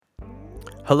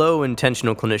Hello,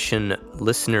 Intentional Clinician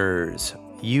listeners.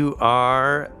 You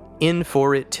are in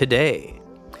for it today.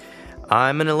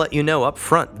 I'm going to let you know up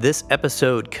front, this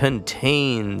episode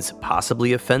contains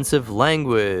possibly offensive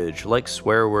language like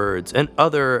swear words and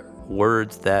other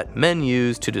words that men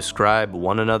use to describe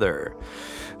one another.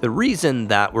 The reason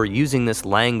that we're using this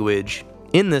language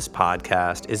in this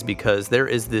podcast is because there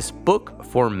is this book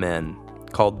for men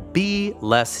called Be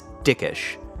Less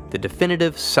Dickish, the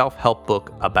definitive self-help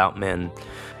book about men.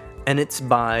 And it's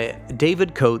by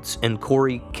David Coates and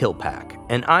Corey Kilpack.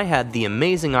 And I had the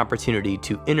amazing opportunity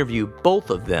to interview both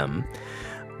of them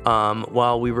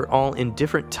while we were all in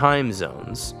different time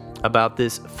zones about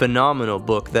this phenomenal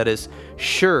book that is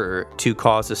sure to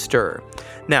cause a stir.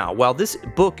 Now, while this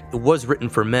book was written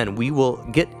for men, we will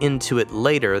get into it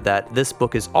later that this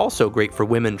book is also great for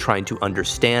women trying to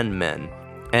understand men.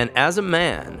 And as a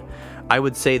man, I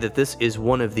would say that this is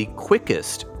one of the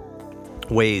quickest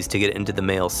ways to get into the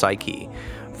male psyche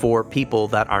for people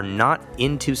that are not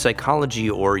into psychology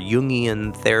or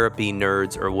Jungian therapy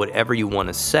nerds or whatever you want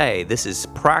to say. This is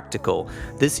practical.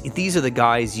 These are the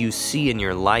guys you see in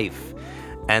your life,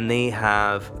 and they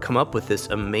have come up with this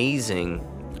amazing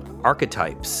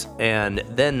archetypes. And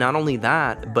then not only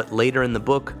that, but later in the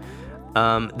book,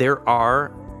 there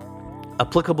are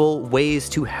applicable ways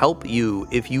to help you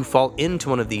if you fall into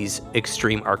one of these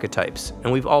extreme archetypes.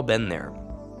 And we've all been there.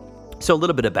 So a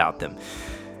little bit about them.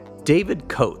 David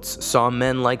Coates saw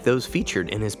men like those featured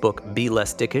in his book Be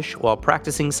Less Dickish while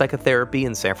practicing psychotherapy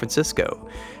in San Francisco.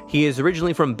 He is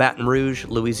originally from Baton Rouge,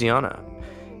 Louisiana.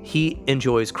 He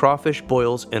enjoys crawfish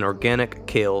boils and organic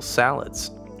kale salads.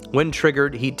 When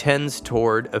triggered, he tends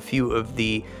toward a few of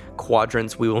the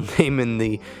quadrants we will name in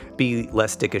the Be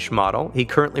Less Dickish model. He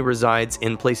currently resides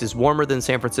in places warmer than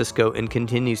San Francisco and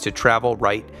continues to travel,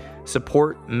 write,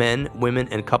 support men, women,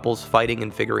 and couples fighting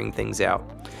and figuring things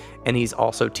out. And he's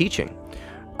also teaching.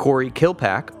 Corey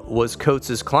Kilpack was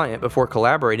Coates' client before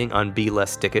collaborating on Be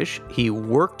Less Dickish. He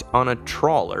worked on a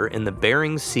trawler in the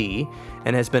Bering Sea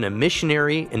and has been a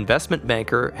missionary, investment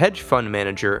banker, hedge fund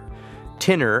manager,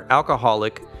 tinner,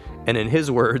 alcoholic, and in his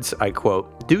words, I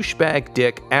quote, douchebag,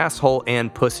 dick, asshole,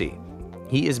 and pussy.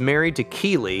 He is married to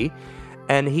Keely,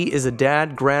 and he is a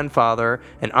dad, grandfather,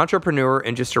 an entrepreneur,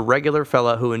 and just a regular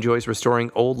fella who enjoys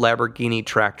restoring old Lamborghini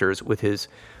tractors with his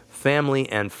family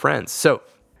and friends. So,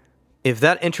 if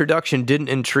that introduction didn't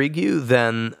intrigue you,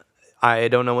 then I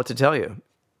don't know what to tell you.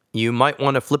 You might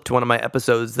want to flip to one of my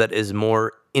episodes that is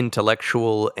more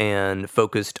intellectual and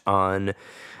focused on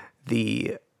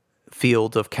the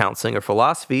field of counseling or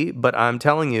philosophy, but I'm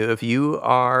telling you, if you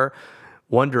are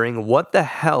wondering what the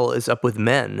hell is up with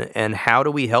men and how do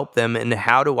we help them and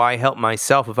how do I help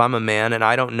myself if I'm a man and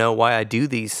I don't know why I do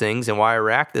these things and why I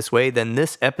react this way, then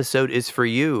this episode is for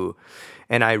you.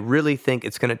 And I really think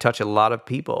it's going to touch a lot of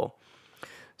people.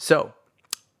 So,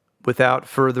 without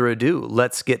further ado,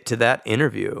 let's get to that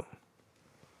interview.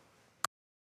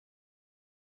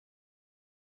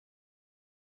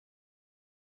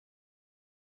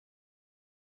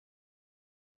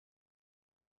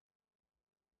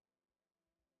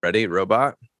 Ready,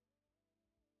 robot?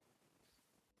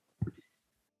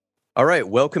 All right,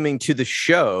 welcoming to the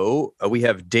show, we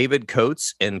have David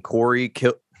Coates and Corey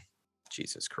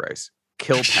Jesus Christ,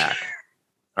 Kilpack.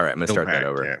 All right, I'm going to start that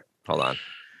over. Yeah. Hold on.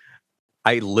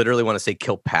 I literally want to say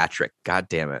Kilpatrick. God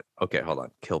damn it. Okay, hold on.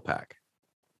 Kilpack.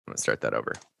 I'm going to start that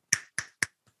over.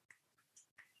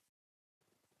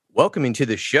 Welcoming to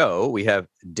the show, we have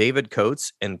David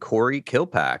Coates and Corey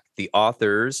Kilpack, the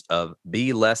authors of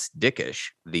Be Less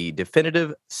Dickish, the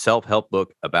definitive self-help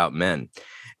book about men.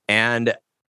 And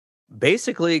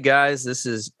basically, guys, this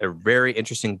is a very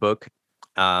interesting book.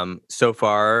 So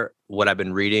far, what I've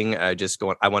been reading, I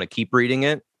want to keep reading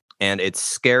it. And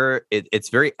it's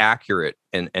very accurate.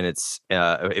 And it's,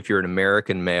 if you're an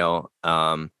American male,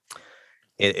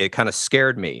 it kind of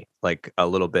scared me like a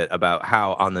little bit about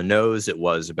how on the nose it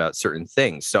was about certain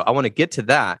things. So I want to get to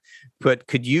that, but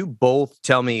could you both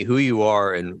tell me who you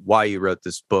are and why you wrote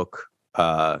this book?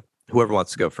 Whoever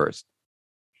wants to go first.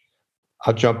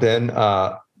 I'll jump in.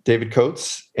 David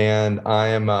Coates, and I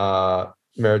am a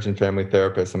marriage and family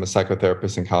therapist. I'm a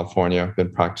psychotherapist in California. I've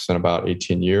been practicing about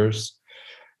 18 years.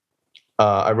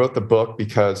 I wrote the book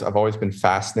because I've always been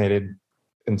fascinated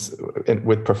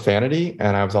with profanity,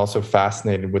 and I was also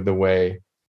fascinated with the way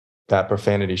that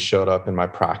profanity showed up in my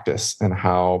practice and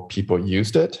how people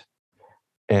used it.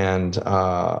 And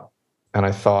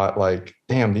I thought, like,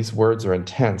 damn, these words are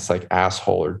intense, like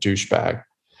asshole or douchebag.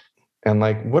 And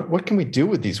like, what can we do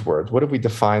with these words? What do we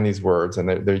define these words? And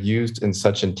they're used in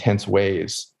such intense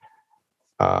ways.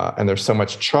 and there's so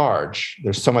much charge,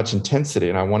 there's so much intensity,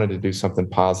 and I wanted to do something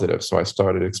positive. So I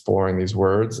started exploring these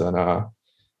words and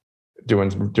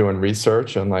doing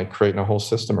research and like creating a whole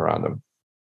system around them.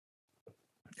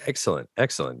 Excellent.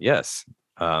 Yes.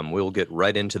 We'll get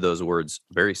right into those words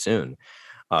very soon.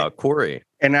 Corey.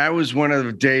 And I was one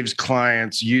of Dave's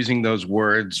clients using those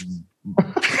words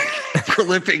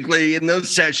prolifically in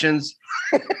those sessions.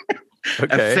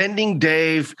 Okay. Offending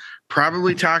Dave,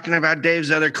 probably talking about Dave's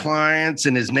other clients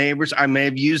and his neighbors. I may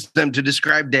have used them to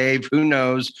describe Dave. Who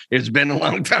knows? It's been a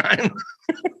long time.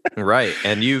 Right.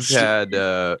 And you've had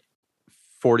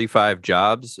 45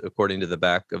 jobs, according to the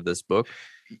back of this book.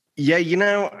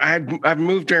 Yeah, I've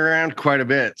moved around quite a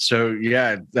bit. So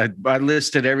yeah, I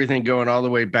listed everything going all the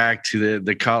way back to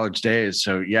the college days.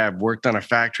 So yeah, I've worked on a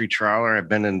factory trawler. I've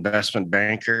been an investment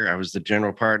banker. I was the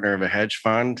general partner of a hedge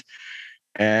fund.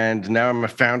 And now I'm a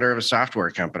founder of a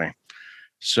software company.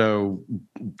 So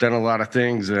done a lot of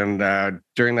things. And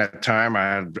during that time, I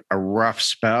had a rough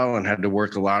spell and had to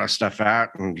work a lot of stuff out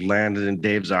and landed in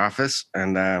Dave's office.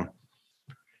 And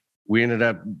we ended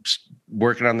up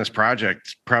working on this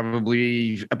project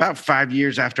probably about 5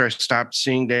 years after I stopped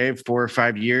seeing Dave. 4 or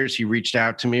 5 years, he reached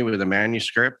out to me with a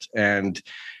manuscript and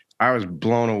I was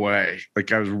blown away.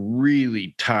 Like I was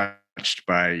really touched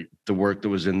by the work that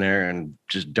was in there and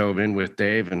just dove in with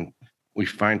Dave and we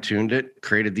fine-tuned it,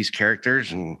 created these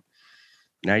characters, and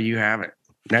now you have it.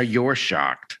 Now you're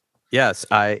shocked. Yes,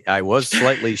 I was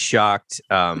slightly shocked.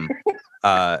 Full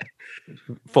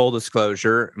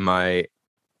disclosure, my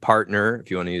partner,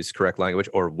 if you want to use correct language,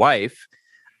 or wife,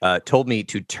 told me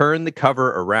to turn the cover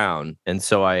around. And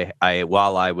so I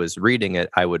while I was reading it,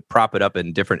 I would prop it up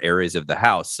in different areas of the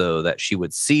house so that she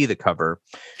would see the cover,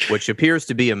 which appears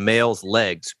to be a male's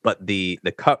legs, but the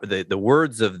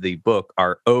words of the book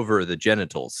are over the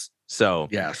genitals. So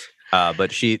yes.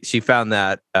 But she found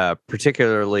that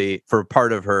particularly for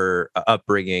part of her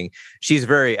upbringing, she's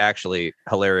very actually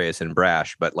hilarious and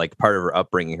brash, but like part of her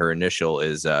upbringing, her initial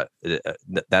is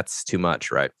that's too much,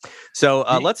 right? So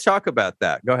let's talk about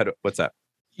that. Go ahead. What's up?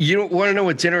 You want to know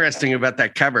what's interesting about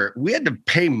that cover? We had to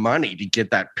pay money to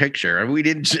get that picture, and we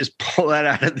didn't just pull that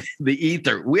out of the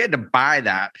ether. We had to buy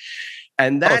that,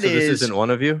 and that this isn't one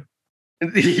of you.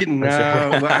 No,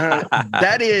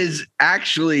 that is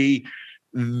actually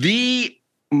the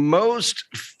most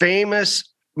famous,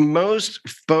 most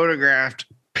photographed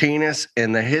penis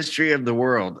in the history of the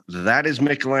world. That is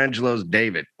Michelangelo's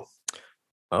David.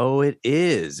 Oh, it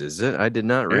is it? I did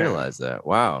not realize that.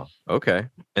 Wow. Okay.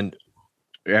 And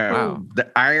yeah, wow.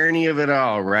 The irony of it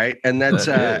all, right? And that's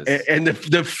and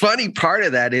the funny part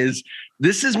of that is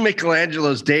this is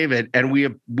Michelangelo's David, and we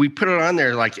put it on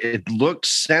there like it looked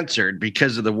censored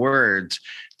because of the words.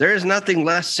 There is nothing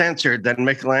less censored than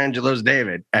Michelangelo's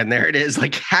David. And there it is.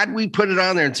 Like, had we put it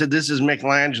on there and said, this is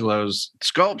Michelangelo's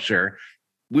sculpture,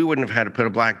 we wouldn't have had to put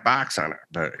a black box on it.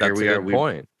 But that's here we a good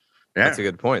point. Yeah. That's a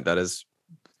good point. That is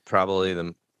probably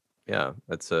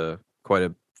that's quite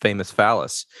a famous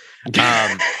phallus.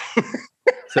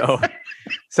 So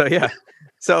yeah.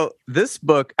 So this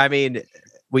book, I mean,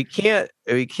 we can't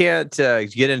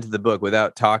get into the book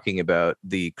without talking about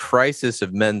the crisis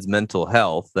of men's mental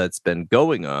health that's been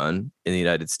going on in the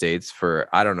United States for,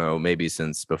 I don't know, maybe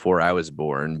since before I was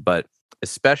born, but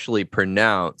especially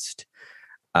pronounced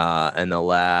in the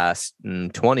last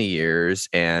 20 years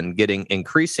and getting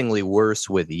increasingly worse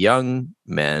with young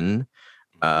men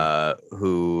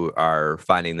who are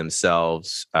finding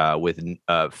themselves with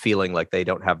feeling like they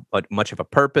don't have much of a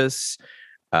purpose.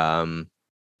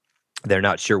 They're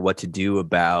not sure what to do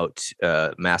about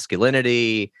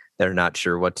masculinity. They're not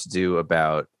sure what to do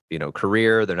about,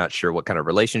 career. They're not sure what kind of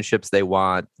relationships they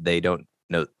want. They don't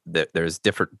know that there's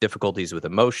different difficulties with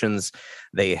emotions.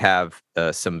 They have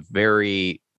some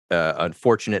very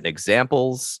unfortunate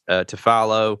examples to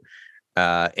follow.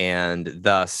 And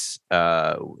thus,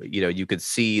 you could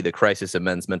see the crisis of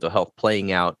men's mental health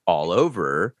playing out all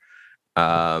over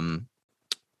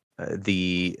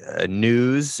the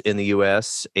news in the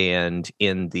U.S. and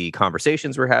in the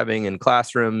conversations we're having in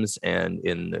classrooms and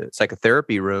in the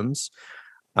psychotherapy rooms.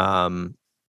 Comments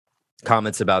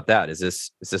about that. Is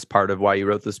this part of why you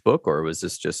wrote this book, or was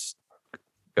this just?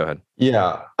 Go ahead.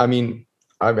 Yeah, I mean,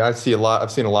 I see a lot.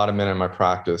 I've seen a lot of men in my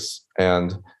practice,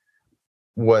 and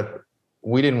what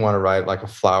we didn't want to write like a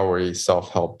flowery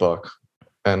self-help book,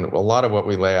 and a lot of what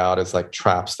we lay out is like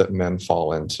traps that men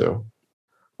fall into.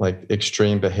 Like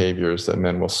extreme behaviors that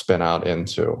men will spin out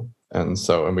into. And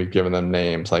we've given them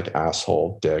names like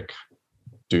asshole, dick,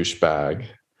 douchebag,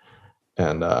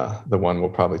 and the one we'll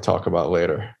probably talk about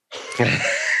later.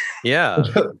 Yeah.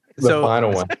 the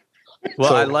final one.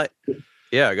 Well,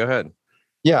 go ahead.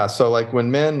 Yeah. So like when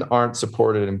men aren't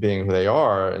supported in being who they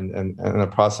are and in a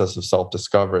process of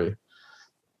self-discovery,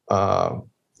 they're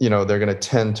going to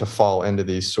tend to fall into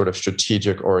these sort of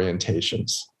strategic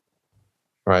orientations,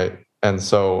 right? And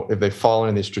so if they fall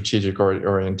into the strategic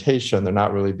orientation, they're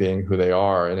not really being who they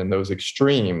are. And in those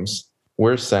extremes,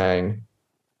 we're saying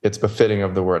it's befitting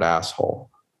of the word asshole,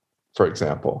 for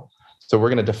example. So we're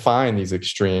going to define these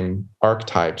extreme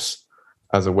archetypes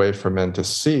as a way for men to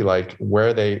see like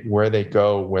where they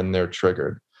go when they're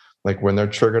triggered. Like when they're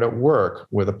triggered at work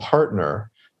with a partner,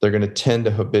 they're going to tend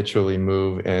to habitually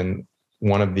move in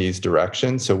one of these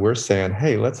directions. So we're saying,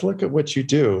 hey, let's look at what you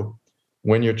do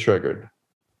when you're triggered.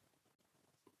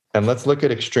 And let's look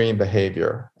at extreme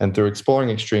behavior. And through exploring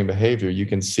extreme behavior, you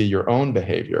can see your own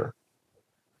behavior.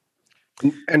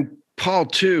 And Paul,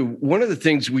 too, one of the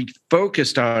things we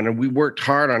focused on and we worked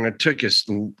hard on, it took us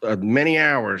many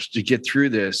hours to get through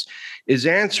this, is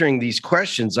answering these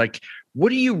questions like,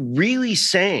 what are you really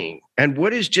saying? And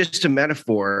what is just a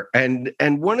metaphor? And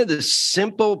one of the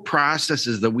simple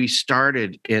processes that we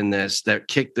started in this that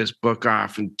kicked this book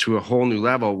off into a whole new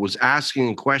level was asking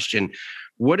the question,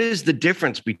 what is the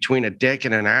difference between a dick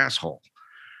and an asshole?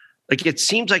 Like, it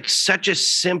seems like such a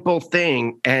simple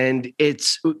thing, and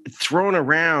it's thrown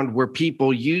around where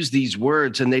people use these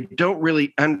words and they don't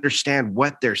really understand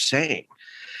what they're saying.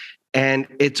 And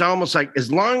it's almost like, as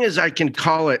long as I can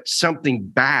call it something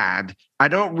bad, I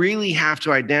don't really have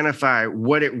to identify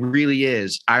what it really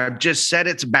is. I've just said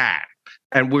it's bad,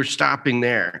 and we're stopping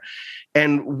there.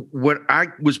 And what I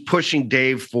was pushing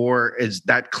Dave for is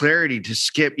that clarity to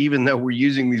skip, even though we're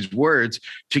using these words,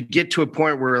 to get to a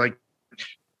point where, like,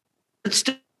 let's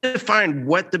define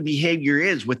what the behavior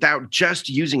is without just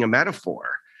using a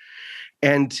metaphor.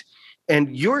 And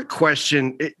your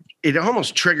question, it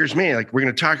almost triggers me. Like, we're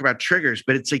going to talk about triggers,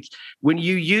 but it's like when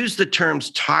you use the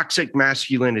terms toxic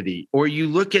masculinity, or you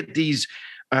look at these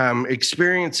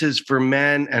experiences for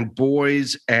men and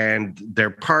boys and their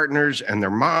partners and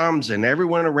their moms and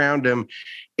everyone around them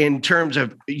in terms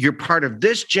of you're part of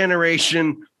this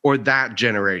generation or that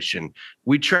generation.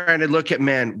 We try to look at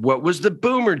men. What was the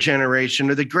boomer generation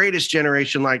or the greatest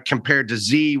generation like compared to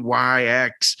Z, Y,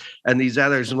 X, and these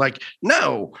others? I'm like,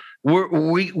 no,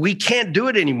 we can't do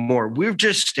it anymore. We're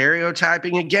just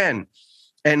stereotyping again.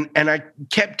 And I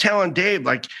kept telling Dave,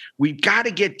 like, we got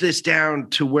to get this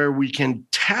down to where we can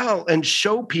tell and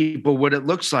show people what it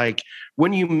looks like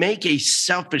when you make a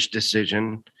selfish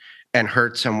decision and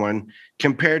hurt someone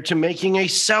compared to making a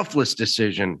selfless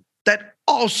decision that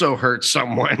also hurts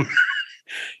someone.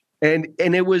 and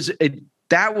that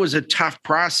was a tough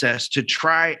process to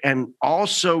try and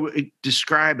also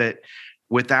describe it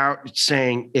without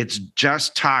saying it's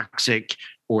just toxic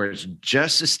or it's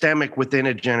just systemic within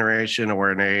a generation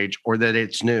or an age, or that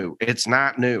it's new. It's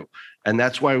not new. And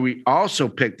that's why we also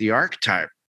picked the archetype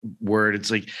word.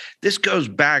 It's like, this goes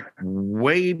back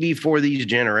way before these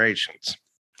generations.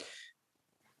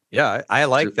 Yeah, I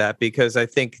like that, because I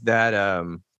think that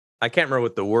I can't remember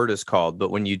what the word is called,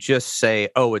 but when you just say,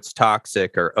 oh, it's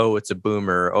toxic, or oh, it's a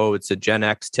boomer, or, oh, it's a Gen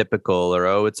X typical, or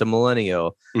oh, it's a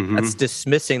millennial, that's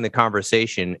dismissing the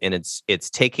conversation, and it's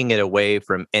taking it away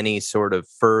from any sort of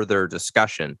further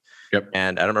discussion. Yep.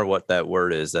 And I don't remember what that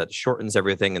word is that shortens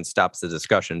everything and stops the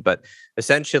discussion. But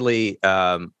essentially,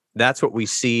 that's what we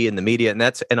see in the media,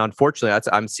 and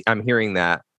unfortunately, I'm hearing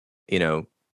that,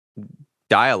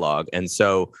 dialogue, and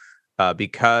so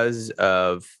because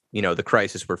of the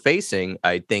crisis we're facing,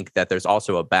 I think that there's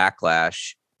also a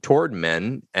backlash toward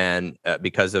men, and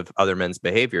because of other men's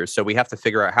behaviors. So we have to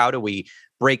figure out, how do we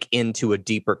break into a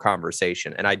deeper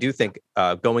conversation? And I do think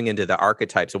going into the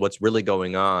archetypes of what's really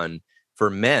going on for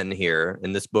men here,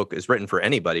 and this book is written for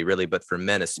anybody really, but for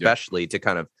men especially,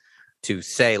 to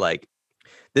say, like,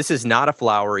 this is not a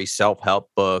flowery self-help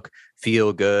book,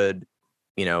 feel good,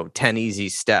 10 easy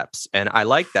steps. And I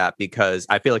like that, because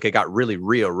I feel like it got really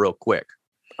real real quick.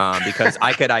 Because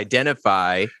I could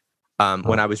identify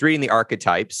when I was reading the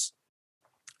archetypes,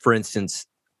 for instance,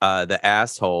 the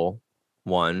asshole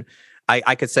one,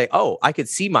 I could say, oh, I could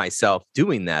see myself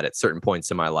doing that at certain points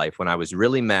in my life. When I was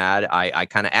really mad, I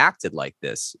kind of acted like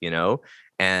this,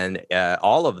 and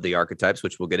all of the archetypes,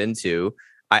 which we'll get into,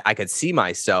 I could see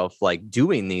myself like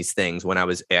doing these things when I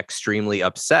was extremely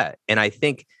upset. And I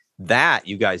think that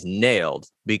you guys nailed,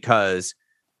 because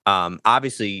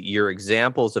obviously your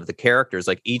examples of the characters,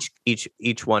 like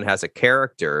each one has a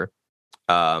character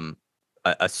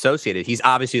associated. He's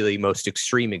obviously the most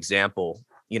extreme example,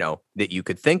 that you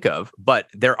could think of, but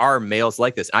there are males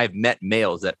like this. I've met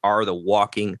males that are the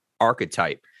walking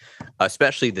archetype,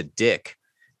 especially the dick,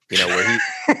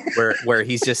 where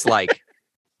he's just like,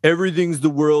 everything's the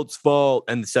world's fault.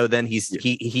 And so then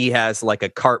he has like a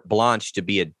carte blanche to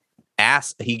be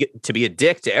to be a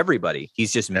dick to everybody.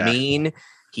 He's just mean.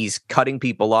 He's cutting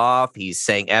people off. He's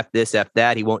saying F this, F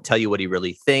that. He won't tell you what he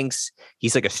really thinks.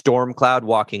 He's like a storm cloud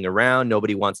walking around.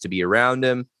 Nobody wants to be around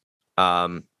him.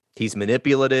 He's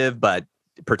manipulative, but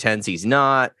pretends he's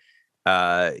not.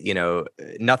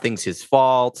 Nothing's his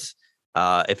fault.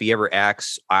 If he ever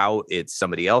acts out, it's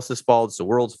somebody else's fault. It's the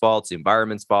world's fault. It's the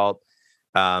environment's fault.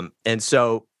 And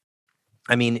so,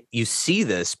 I mean, you see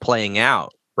this playing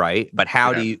out, right? But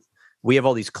how do we have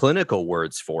all these clinical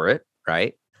words for it,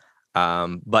 right?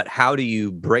 But how do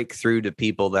you break through to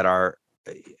people that are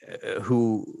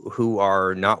who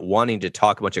are not wanting to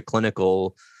talk a bunch of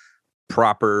clinical,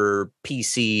 proper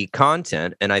PC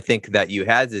content? And I think that you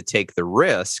had to take the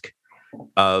risk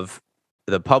of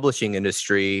the publishing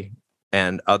industry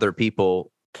and other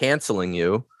people canceling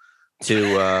you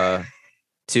to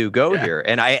go here.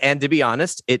 And to be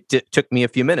honest, it took me a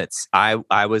few minutes.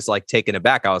 I was like taken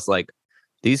aback. I was like,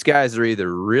 these guys are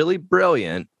either really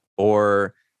brilliant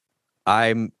or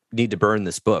I need to burn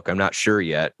this book. I'm not sure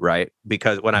yet, right?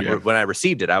 Because when I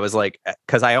received it, I was like,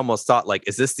 because I almost thought, like,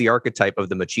 is this the archetype of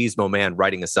the machismo man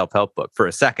writing a self-help book? For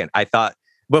a second, I thought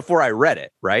before I read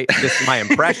it, right? Just my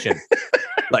impression.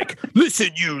 Like,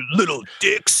 listen, you little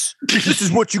dicks. This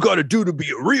is what you got to do to be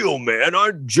a real man.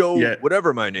 I'm Joe,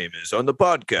 whatever my name is on the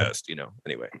podcast,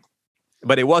 anyway.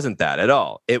 But it wasn't that at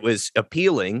all. It was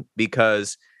appealing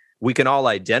because we can all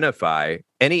identify,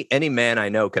 any man I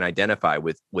know can identify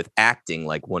with acting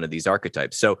like one of these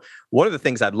archetypes. So one of the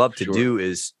things I'd love to do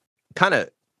is I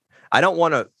don't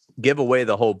want to give away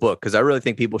the whole book because I really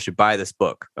think people should buy this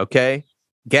book. Okay.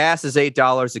 Gas is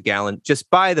 $8 a gallon.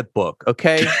 Just buy the book.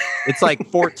 Okay. It's like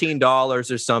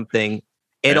 $14 or something.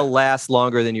 It'll last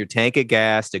longer than your tank of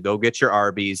gas to go get your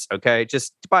Arby's. Okay.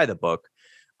 Just buy the book.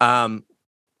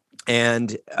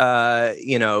 And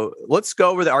let's go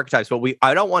over the archetypes, but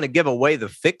I don't want to give away the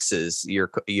fixes.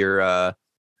 Your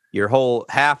whole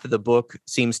half of the book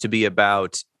seems to be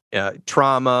about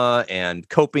trauma and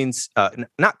coping,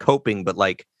 not coping, but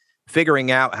like figuring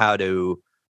out how to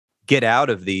get out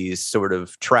of these sort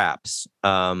of traps.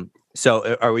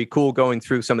 So are we cool going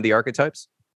through some of the archetypes?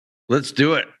 Let's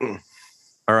do it.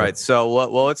 All right. So,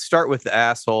 let's start with the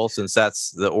asshole, since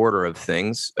that's the order of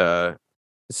things.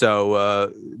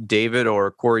 So, David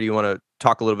or Corey, do you want to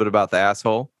talk a little bit about the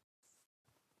asshole?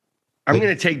 I'm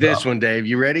going to take this one, Dave.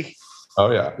 You ready?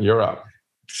 Oh, yeah. You're up.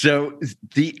 So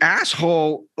the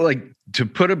asshole, like, to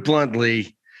put it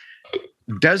bluntly,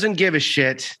 doesn't give a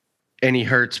shit and he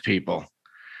hurts people.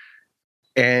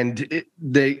 And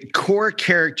the core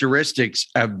characteristics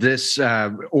of this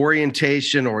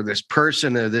orientation or this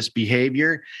person or this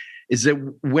behavior is that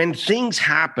when things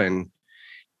happen,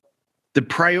 the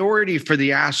priority for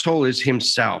the asshole is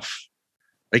himself.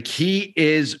 Like, he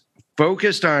is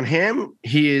focused on him.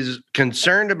 He is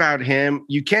concerned about him.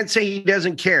 You can't say he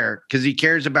doesn't care because he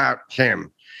cares about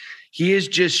him. He is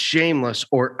just shameless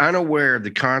or unaware of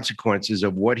the consequences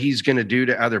of what he's going to do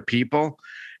to other people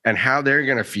and how they're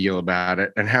going to feel about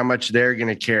it and how much they're going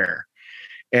to care.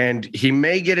 And he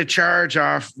may get a charge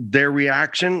off their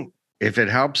reaction if it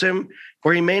helps him,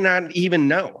 or he may not even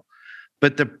know.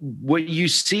 But what you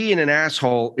see in an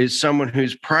asshole is someone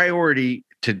whose priority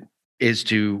is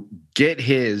to get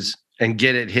his and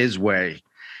get it his way,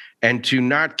 and to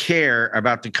not care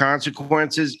about the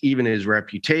consequences, even his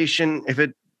reputation, if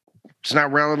it's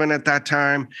not relevant at that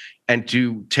time, and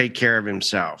to take care of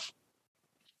himself.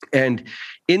 And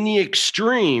in the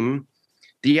extreme,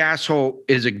 the asshole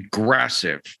is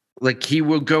aggressive. Like, he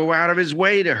will go out of his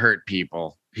way to hurt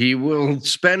people. He will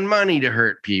spend money to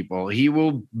hurt people. He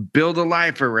will build a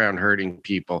life around hurting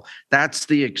people. That's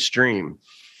the extreme.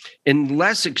 In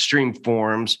less extreme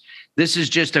forms, this is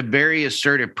just a very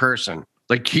assertive person.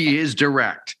 Like, he is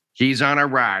direct. He's on a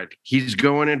ride. He's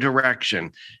going a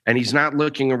direction, and he's not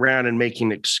looking around and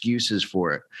making excuses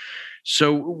for it.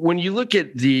 So when you look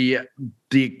at the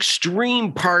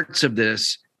extreme parts of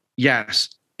this, yes,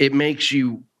 it makes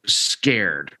you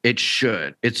scared. It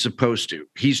should. It's supposed to.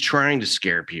 He's trying to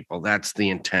scare people. That's the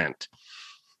intent.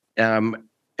 And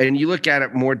you look at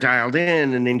it more dialed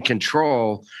in and in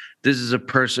control. This is a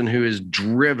person who is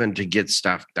driven to get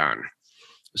stuff done.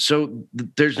 So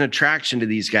there's an attraction to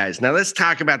these guys. Now let's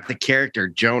talk about the character,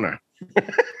 Jonah.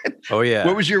 Oh, yeah.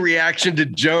 What was your reaction to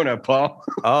Jonah, Paul?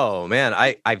 Oh, man,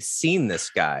 I've seen this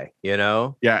guy,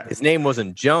 Yeah. His name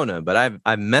wasn't Jonah, but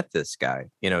I've met this guy,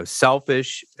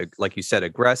 selfish, like you said,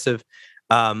 aggressive.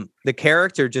 The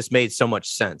character just made so much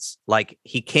sense. Like,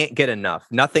 he can't get enough.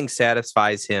 Nothing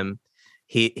satisfies him.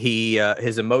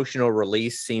 His emotional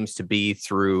release seems to be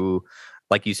through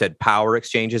like you said, power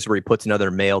exchanges where he puts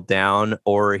another male down,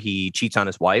 or he cheats on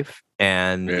his wife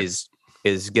and is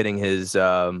getting his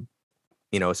some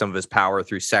of his power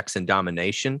through sex and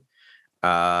domination.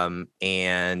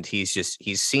 And he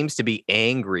seems to be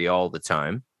angry all the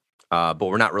time, but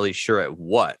we're not really sure at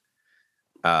what.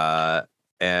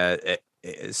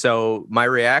 So my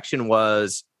reaction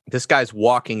was, this guy's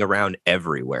walking around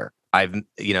everywhere.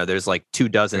 There's like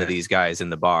 24 of these guys in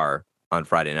the bar on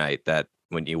Friday night that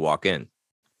when you walk in.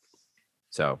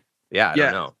 So, I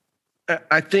don't know.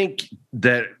 I think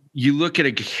that you look at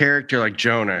a character like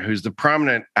Jonah, who's the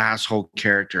prominent asshole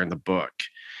character in the book.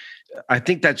 I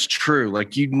think that's true.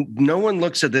 Like, no one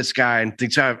looks at this guy and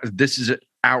thinks, oh, this is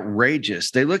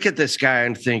outrageous. They look at this guy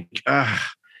and think,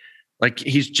 like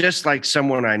he's just like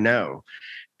someone I know.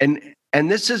 And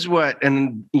this is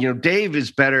Dave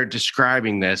is better at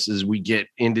describing this as we get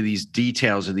into these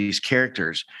details of these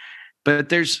characters. But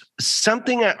there's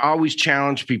something I always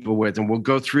challenge people with, and we'll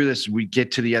go through this as we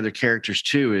get to the other characters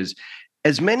too, is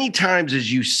as many times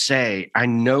as you say, I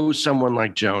know someone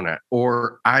like Jonah,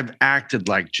 or I've acted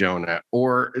like Jonah,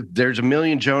 or there's a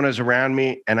million Jonahs around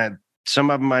me, and some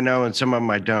of them I know and some of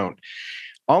them I don't.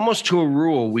 Almost to a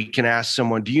rule, we can ask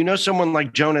someone, do you know someone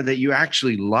like Jonah that you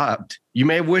actually loved? You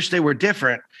may wish they were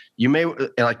different. You may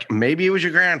maybe it was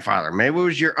your grandfather, maybe it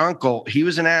was your uncle. He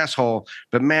was an asshole,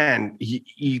 but man,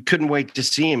 you couldn't wait to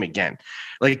see him again.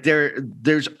 Like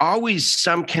there's always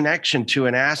some connection to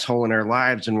an asshole in our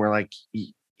lives. And we're like,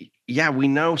 yeah, we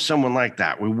know someone like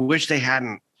that. We wish they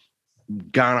hadn't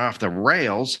gone off the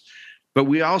rails, but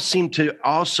we all seem to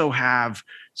also have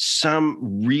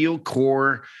some real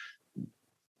core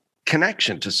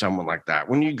connection to someone like that.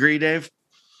 Wouldn't you agree, Dave?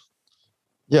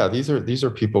 Yeah, these are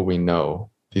people we know.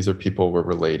 These are people we're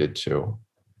related to.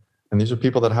 And these are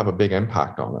people that have a big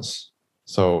impact on us.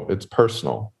 So it's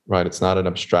personal, right? It's not an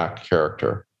abstract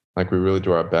character. Like, we really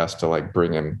do our best to like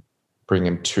bring him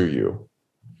to you,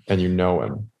 and you know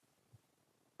him.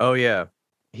 Oh yeah.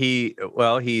 He's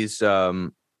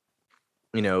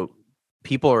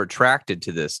people are attracted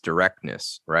to this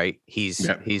directness, right?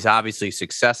 He's obviously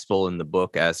successful in the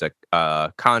book as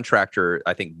a contractor,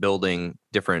 I think,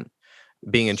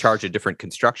 being in charge of different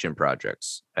construction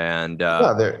projects. And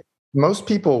most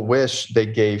people wish they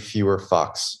gave fewer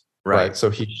fucks, right?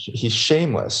 So he's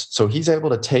shameless. So he's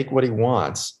able to take what he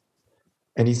wants,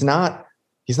 and he's not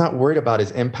worried about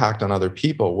his impact on other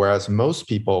people. Whereas most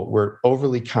people, were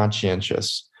overly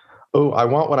conscientious. Oh, I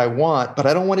want what I want, but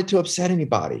I don't want it to upset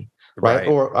anybody. Right.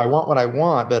 Or I want what I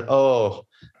want, but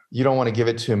you don't want to give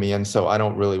it to me, and so I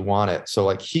don't really want it. So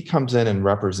like, he comes in and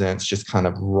represents just kind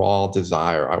of raw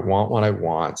desire. I want what I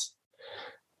want,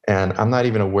 and I'm not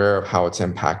even aware of how it's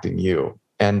impacting you.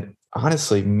 And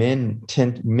honestly,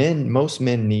 most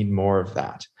men need more of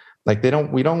that. Like,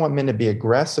 we don't want men to be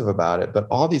aggressive about it, but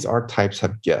all these archetypes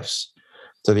have gifts.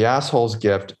 So the asshole's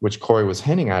gift, which Corey was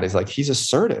hinting at, is like, he's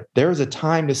assertive. There's a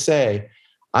time to say,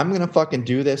 I'm going to fucking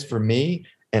do this for me,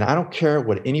 and I don't care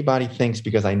what anybody thinks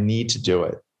because I need to do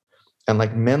it. And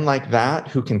like, men like that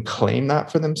who can claim that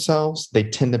for themselves, they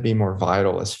tend to be more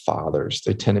vital as fathers.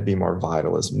 They tend to be more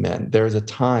vital as men. There's a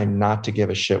time not to give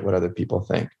a shit what other people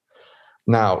think.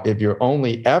 Now, if you're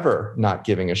only ever not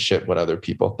giving a shit what other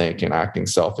people think and acting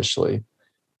selfishly,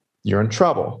 you're in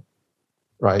trouble,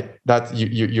 right?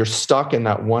 You're stuck in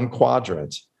that one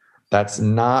quadrant. That's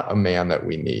not a man that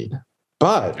we need.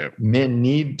 But men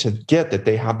need to get that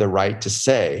they have the right to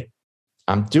say,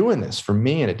 I'm doing this for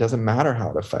me, and it doesn't matter how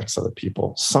it affects other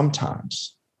people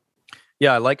sometimes.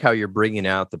 Yeah, I like how you're bringing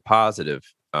out the positive,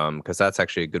 because that's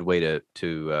actually a good way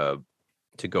to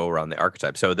go around the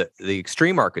archetype. So the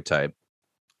extreme archetype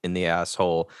in the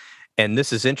asshole, and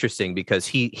this is interesting because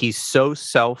he's so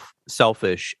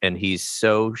selfish and he's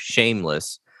so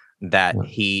shameless that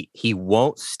he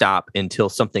won't stop until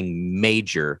something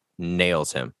major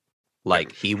nails him.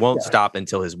 Like, he won't stop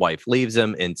until his wife leaves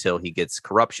him, until he gets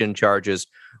corruption charges,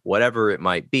 whatever it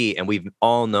might be. And we've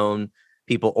all known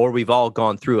people, or we've all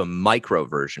gone through a micro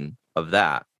version of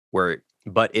that,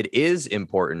 but it is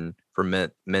important for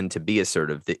men to be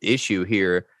assertive. The issue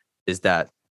here is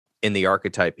that in the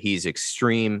archetype, he's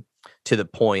extreme to the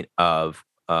point of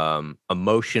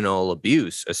emotional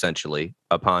abuse, essentially,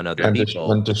 upon other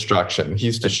people. And destruction.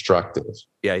 He's destructive.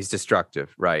 Yeah, he's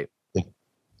destructive, right.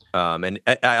 And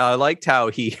I liked how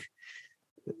the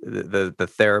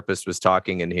therapist was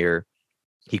talking in here.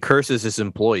 He curses his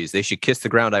employees. They should kiss the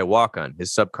ground I walk on.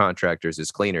 His subcontractors,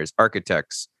 his cleaners,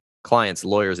 architects, clients,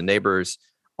 lawyers, and neighbors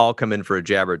all come in for a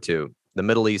jab or two. The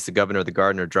Middle East, the governor, the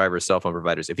gardener, drivers, cell phone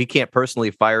providers. If he can't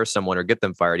personally fire someone or get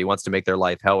them fired, he wants to make their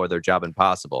life hell or their job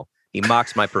impossible. He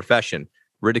mocks my profession.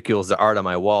 ridicules the art on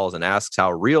my walls, and asks how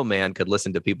a real man could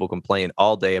listen to people complain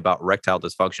all day about erectile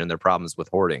dysfunction and their problems with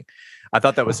hoarding. I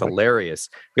thought that was hilarious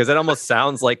because it almost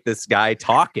sounds like this guy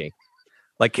talking.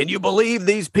 Like, can you believe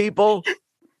these people?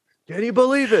 Can you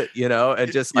believe it? You know,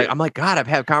 and just like, I'm like, God, I've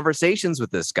had conversations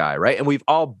with this guy, right? And we've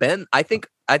all been, I think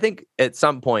at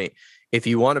some point, if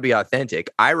you want to be authentic,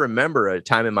 I remember a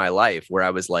time in my life where I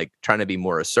was like trying to be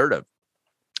more assertive.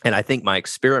 And I think my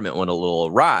experiment went a little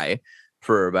awry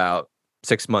for about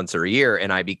 6 months or a year.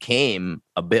 And I became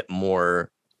a bit more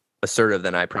assertive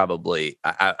than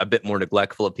a bit more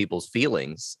neglectful of people's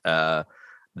feelings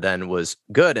than was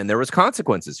good. And there was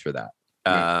consequences for that.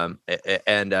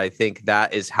 And I think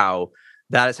that is how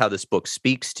this book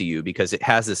speaks to you, because it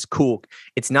has this cool,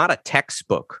 it's not a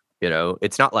textbook, you know,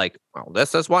 it's not like, well,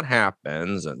 this is what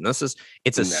happens. And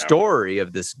it's a story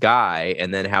of this guy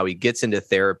and then how he gets into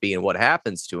therapy and what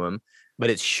happens to him, but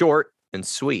it's short and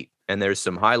sweet. And there's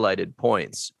some highlighted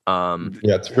points.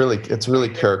 It's really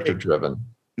character driven.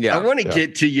 Yeah, I want to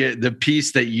get to the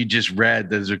piece that you just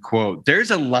read. There's a quote. There's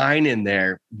a line in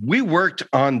there. We worked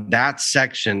on that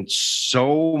section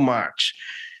so much.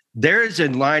 There's a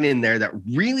line in there that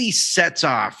really sets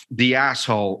off the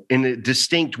asshole in a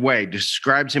distinct way,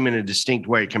 describes him in a distinct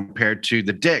way compared to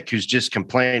the dick who's just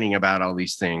complaining about all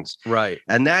these things. Right.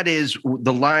 And that is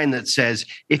the line that says,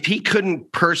 if he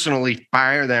couldn't personally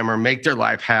fire them or make their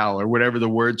life hell or whatever the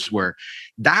words were,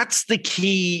 that's the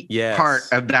key part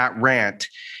of that rant,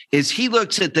 is he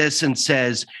looks at this and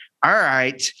says, all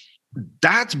right,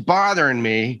 that's bothering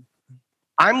me.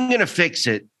 I'm going to fix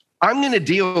it. I'm going to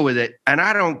deal with it. And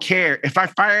I don't care if I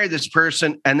fire this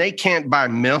person and they can't buy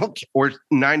milk or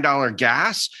 $9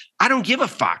 gas. I don't give a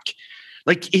fuck.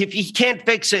 Like, if he can't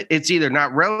fix it, it's either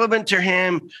not relevant to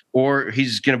him or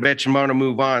he's going to bitch and moan and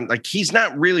move on. Like, he's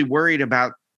not really worried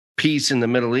about peace in the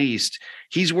Middle East.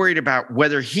 He's worried about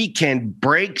whether he can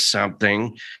break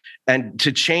something and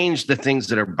to change the things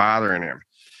that are bothering him.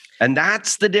 And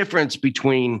that's the difference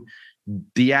between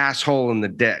the asshole and the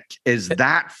dick, is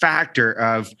that factor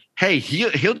of, hey,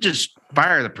 he'll just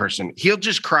fire the person. He'll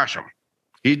just crush him.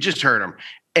 He just hurt him.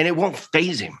 And it won't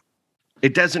phase him.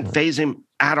 It doesn't phase him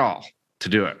at all to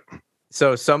do it.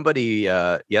 So somebody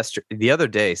the other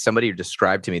day, somebody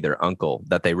described to me their uncle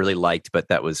that they really liked, but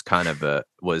that was kind of a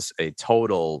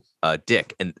total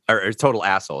dick or a total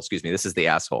asshole. Excuse me. This is the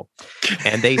asshole.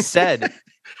 And they said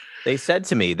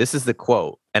to me, this is the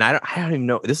quote, and I don't even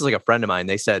know. This is like a friend of mine.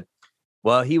 They said,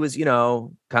 well, he was,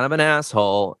 kind of an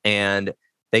asshole. And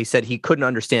they said he couldn't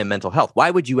understand mental health.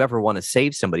 Why would you ever want to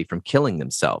save somebody from killing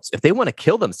themselves? If they want to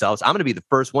kill themselves, I'm going to be the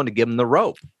first one to give them the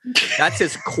rope. That's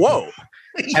his quote.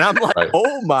 And I'm like,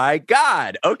 oh my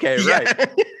God. Okay, right.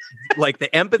 Like,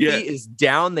 the empathy is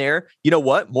down there. You know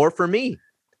what? More for me.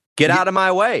 Get out of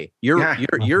my way.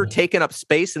 You're taking up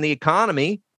space in the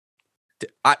economy.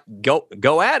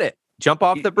 Go at it. Jump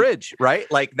off the bridge,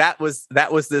 right? Like, that was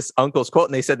this uncle's quote.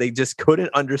 And they said they just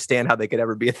couldn't understand how they could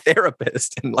ever be a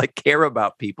therapist and like care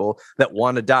about people that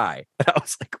want to die. And I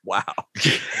was like, wow.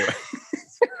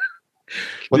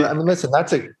 Well, I mean, listen,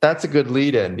 that's a good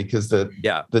lead in, because the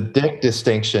dick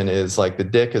distinction is like, the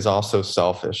dick is also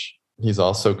selfish. He's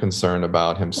also concerned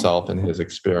about himself and his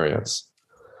experience.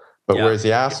 But whereas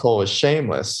the asshole is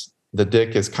shameless, the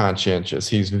dick is conscientious.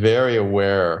 He's very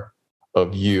aware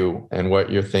of you and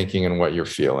what you're thinking and what you're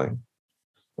feeling,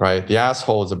 right? The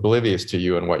asshole is oblivious to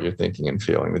you and what you're thinking and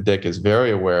feeling. The dick is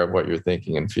very aware of what you're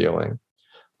thinking and feeling,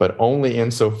 but only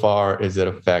insofar as it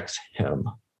affects him.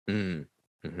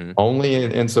 Mm-hmm. Only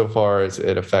insofar as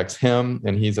it affects him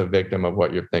and he's a victim of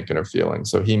what you're thinking or feeling.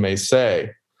 So he may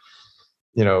say,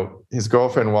 his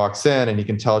girlfriend walks in and he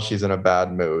can tell she's in a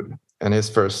bad mood. And his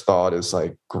first thought is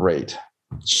like, great,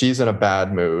 she's in a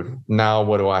bad mood. Now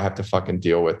what do I have to fucking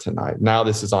deal with tonight? Now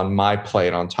this is on my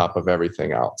plate on top of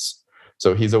everything else.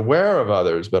 So he's aware of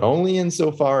others, but only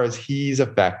insofar as he's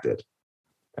affected.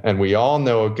 And we all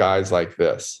know guys like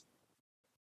this.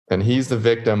 And he's the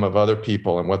victim of other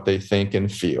people and what they think and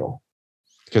feel,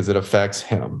 because it affects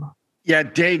him. Yeah,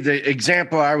 Dave, the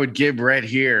example I would give right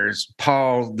here is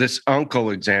Paul, this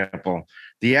uncle example.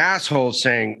 The asshole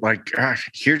saying, like,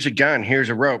 here's a gun, here's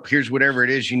a rope, here's whatever it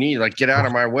is you need. Like, get out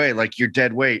of my way, like you're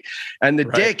dead weight. And the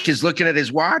dick is looking at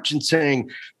his watch and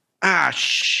saying,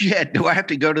 shit, do I have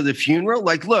to go to the funeral?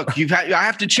 Like, look, I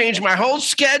have to change my whole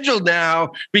schedule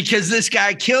now because this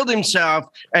guy killed himself.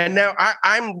 And now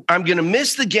I'm going to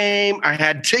miss the game. I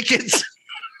had tickets.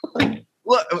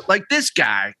 Look, like, this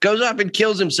guy goes up and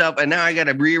kills himself. And now I got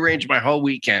to rearrange my whole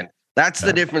weekend. That's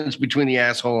the difference between the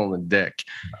asshole and the dick.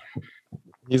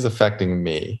 He's affecting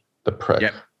me, the prick.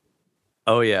 Yep.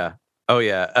 Oh yeah.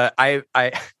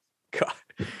 God.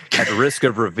 at the risk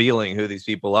of revealing who these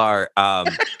people are,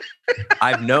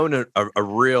 I've known a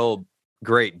real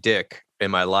great dick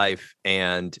in my life,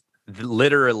 and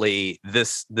literally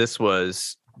this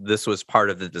was part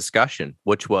of the discussion,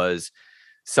 which was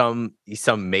some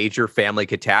major family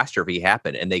catastrophe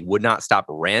happened, and they would not stop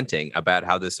ranting about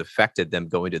how this affected them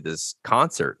going to this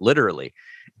concert, literally,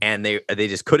 and they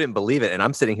just couldn't believe it. And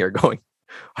I'm sitting here going,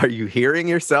 are you hearing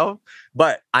yourself?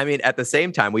 But I mean, at the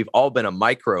same time, we've all been a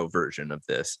micro version of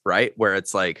this, right? Where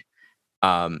it's like,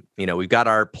 we've got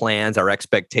our plans, our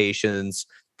expectations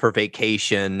for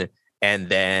vacation, and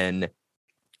then,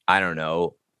 I don't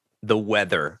know, the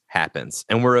weather happens,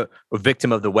 and we're a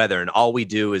victim of the weather, and all we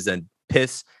do is then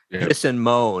piss and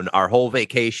moan our whole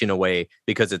vacation away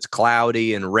because it's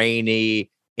cloudy and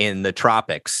rainy in the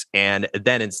tropics. And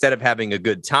then instead of having a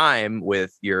good time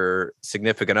with your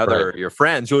significant other or your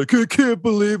friends, you're like, I can't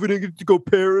believe it. I get to go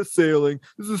parasailing.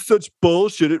 This is such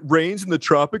bullshit. It rains in the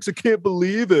tropics. I can't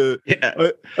believe it.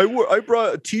 Yeah. I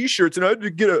brought t-shirts and I had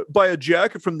to buy a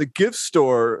jacket from the gift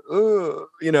store.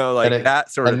 That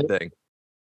sort of thing.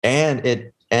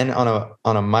 And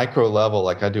on a micro level,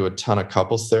 like I do a ton of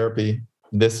couples therapy.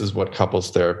 This is what couples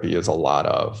therapy is a lot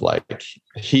of. Like,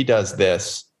 he does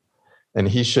this and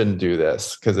he shouldn't do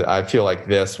this because I feel like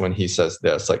this when he says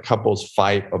this. Like, couples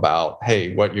fight about,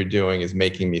 hey, what you're doing is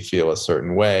making me feel a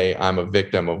certain way. I'm a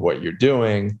victim of what you're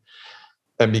doing.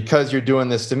 And because you're doing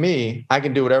this to me, I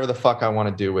can do whatever the fuck I want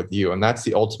to do with you. And that's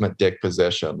the ultimate dick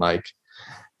position. Like,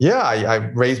 yeah, I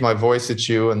raised my voice at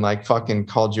you and like fucking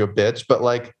called you a bitch, but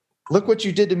like, look what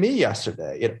you did to me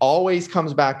yesterday. It always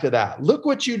comes back to that. Look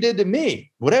what you did to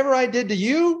me. Whatever I did to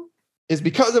you is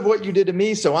because of what you did to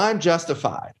me. So I'm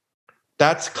justified.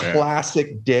 That's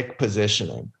classic dick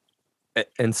positioning.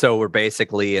 And so we're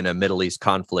basically in a Middle East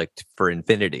conflict for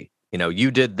infinity.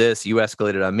 You did this, you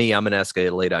escalated on me, I'm going to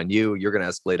escalate on you. You're going to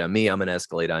escalate on me, I'm going to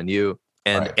escalate on you.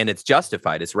 And it's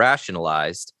justified. It's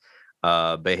rationalized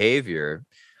behavior.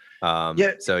 But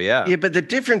the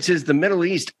difference is the Middle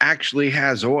East actually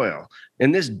has oil.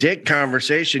 In this dick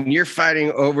conversation, you're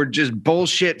fighting over just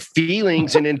bullshit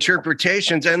feelings and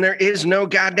interpretations, and there is no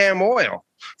goddamn oil.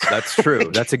 That's true.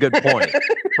 That's a good point.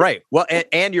 Right. Well,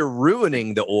 and you're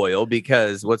ruining the oil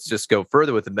because let's just go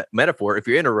further with the metaphor. If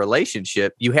you're in a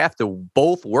relationship, you have to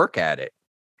both work at it.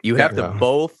 You have to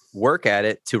both work at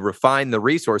it to refine the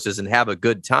resources and have a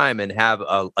good time and have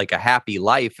a happy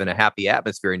life and a happy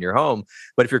atmosphere in your home.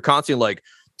 But if you're constantly like,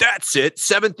 that's it,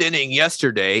 7th inning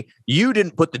yesterday, you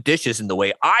didn't put the dishes in the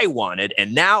way I wanted,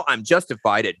 and now I'm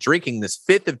justified at drinking this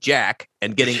 5th of Jack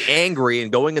and getting angry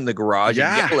and going in the garage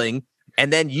and yelling,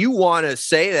 and then you want to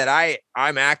say that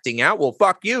I'm acting out. Well,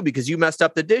 fuck you because you messed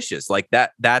up the dishes. Like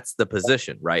that's the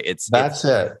position, right? It's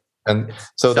it. And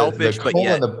so selfish, but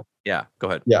yet. Yeah, go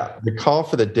ahead. Yeah, the call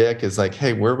for the dick is like,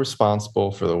 hey, we're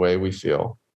responsible for the way we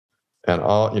feel.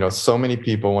 And so many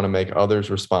people want to make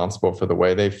others responsible for the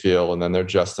way they feel, and then they're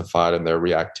justified in their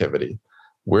reactivity.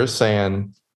 We're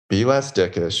saying, be less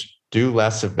dickish, do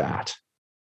less of that.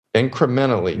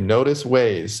 Incrementally, notice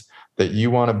ways that you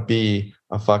want to be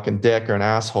a fucking dick or an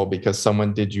asshole because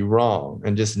someone did you wrong.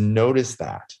 And just notice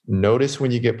that. Notice when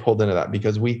you get pulled into that,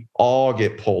 because we all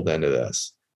get pulled into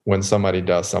this when somebody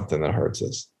does something that hurts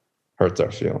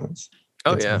our feelings.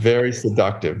 It's very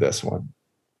seductive, this one.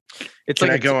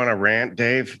 Can I go on a rant,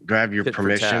 Dave? Do I have your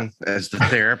permission as the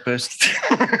therapist?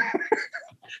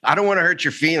 I don't want to hurt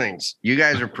your feelings. You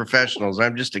guys are professionals.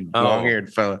 I'm just a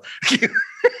long-haired fellow.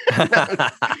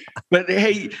 But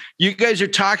hey, you guys are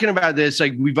talking about this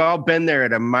like we've all been there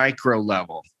at a micro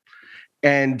level.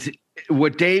 And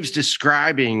what Dave's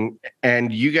describing,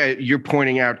 and you're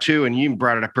pointing out too, and you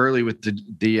brought it up early with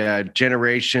the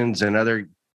generations and other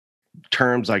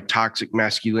terms like toxic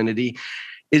masculinity,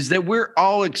 is that we're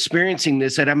all experiencing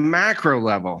this at a macro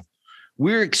level.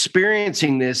 We're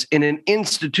experiencing this in an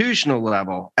institutional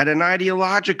level, at an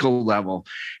ideological level.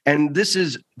 And this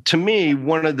is, to me,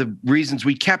 one of the reasons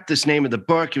we kept this name of the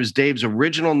book. It was Dave's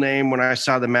original name when I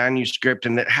saw the manuscript,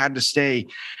 and it had to stay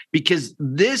because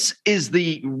this is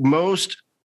the most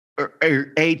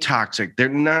atoxic. They're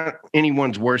not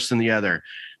anyone's worse than the other.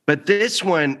 But this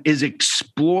one is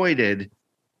exploited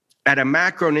at a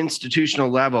macro and institutional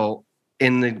level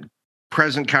in the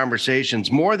present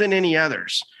conversations more than any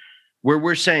others, where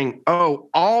we're saying, oh,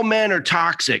 all men are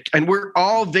toxic and we're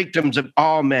all victims of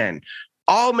all men.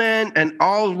 All men and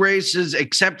all races,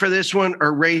 except for this one,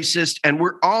 are racist, and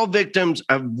we're all victims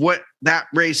of what that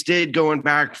race did going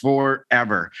back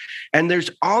forever. And there's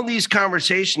all these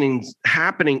conversations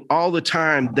happening all the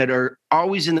time that are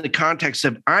always in the context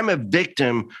of I'm a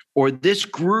victim, or this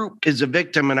group is a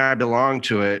victim and I belong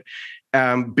to it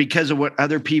because of what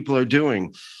other people are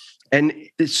doing. And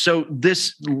so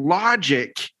this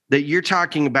logic that you're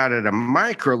talking about at a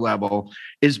micro level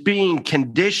is being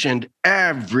conditioned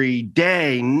every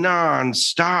day,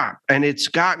 nonstop. And it's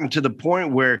gotten to the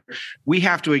point where we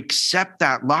have to accept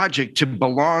that logic to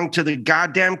belong to the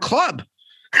goddamn club.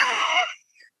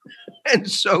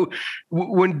 And so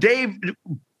when Dave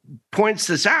points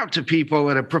this out to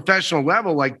people at a professional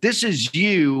level, like, this is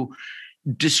you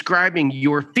describing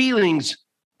your feelings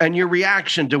and your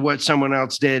reaction to what someone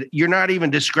else did. You're not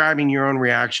even describing your own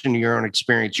reaction to your own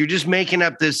experience. You're just making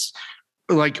up this,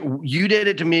 like, you did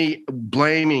it to me,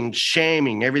 blaming,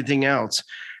 shaming, everything else.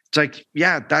 It's like,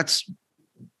 yeah, that's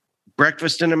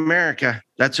breakfast in America.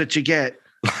 That's what you get.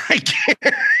 Like,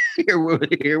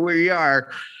 here we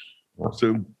are.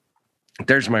 So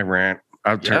there's my rant.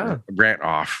 I'll turn the rant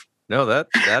off. No,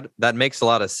 that makes a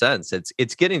lot of sense.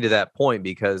 It's getting to that point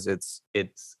because it's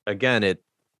again, it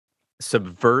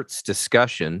subverts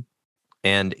discussion,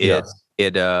 and it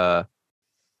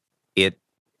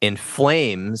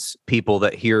inflames people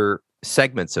that hear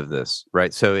segments of this,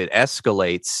 right? So it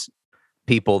escalates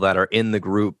people that are in the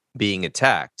group being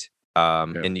attacked.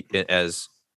 And as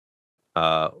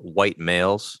white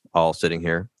males all sitting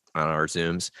here on our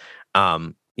Zooms,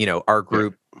 our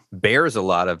group bears a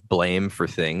lot of blame for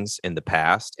things in the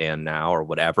past and now or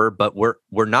whatever, but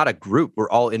we're not a group. We're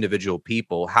all individual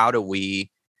people. How do we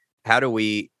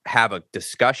have a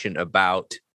discussion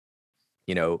about,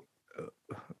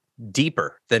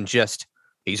 deeper than just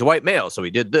he's a white male, so he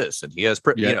did this and he has,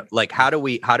 like, how do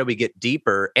we get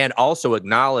deeper and also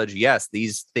acknowledge, yes,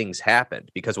 these things happened?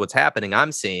 Because what's happening,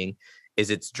 I'm seeing, is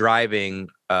it's driving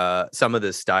some of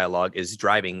this dialogue is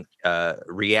driving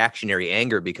reactionary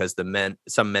anger because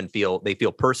some men feel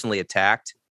personally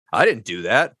attacked. I didn't do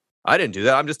that.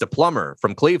 I'm just a plumber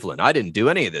from Cleveland. I didn't do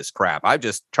any of this crap. I'm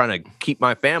just trying to keep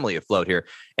my family afloat here.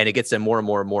 And it gets them more and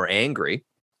more and more angry,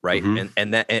 right?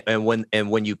 Mm-hmm.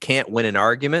 And when you can't win an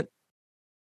argument,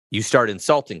 you start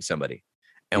insulting somebody.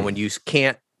 And when you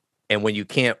can't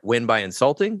win by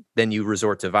insulting, then you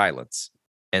resort to violence.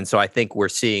 And so I think we're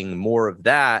seeing more of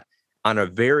that on a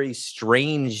very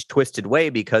strange, twisted way,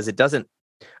 because it does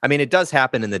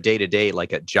happen in the day-to-day,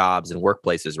 like at jobs and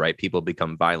workplaces, right? People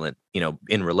become violent,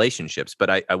 in relationships.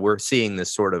 But we're seeing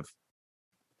this sort of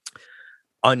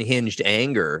unhinged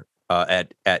anger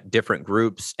at different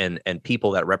groups and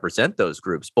people that represent those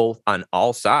groups, both on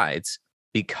all sides,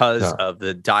 because of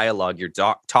the dialogue you're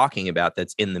talking about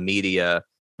that's in the media,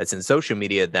 that's in social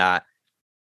media, that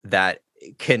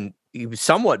can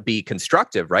somewhat be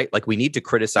constructive, right? Like, we need to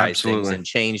criticize things and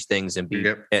change things and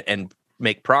be and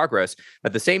make progress.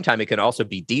 At the same time, it can also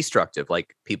be destructive.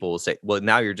 Like, people will say, well,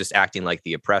 now you're just acting like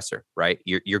the oppressor, right?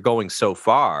 You're going so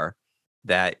far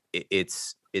that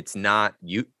it's not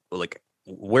you. Like,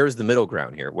 where's the middle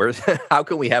ground here? How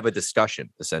can we have a discussion,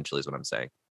 essentially, is what I'm saying.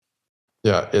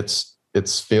 Yeah, it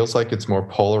feels like it's more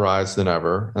polarized than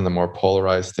ever. And the more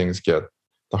polarized things get,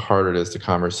 the harder it is to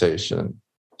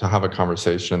have a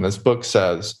conversation. This book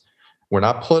says, we're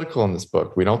not political in this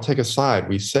book. We don't take a side.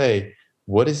 We say,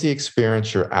 what is the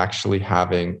experience you're actually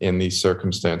having in these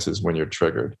circumstances when you're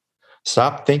triggered?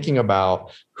 Stop thinking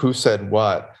about who said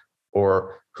what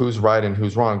or who's right and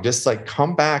who's wrong. Just like,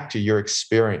 come back to your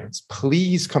experience.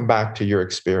 Please come back to your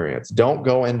experience. Don't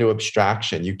go into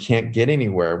abstraction. You can't get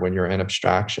anywhere when you're in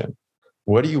abstraction.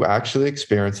 What are you actually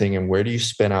experiencing, and where do you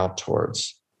spin out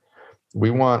towards? We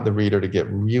want the reader to get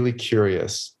really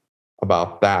curious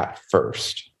about that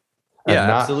first. Yeah,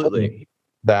 absolutely.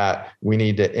 That we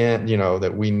need to end,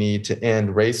 that we need to end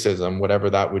racism, whatever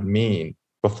that would mean,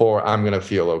 before I'm going to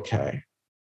feel okay.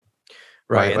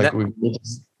 Right. Like, we need to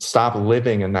stop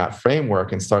living in that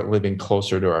framework and start living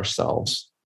closer to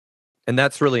ourselves. And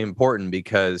that's really important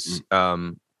because,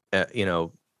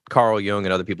 Carl Jung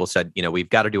and other people said, we've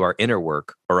got to do our inner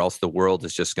work, or else the world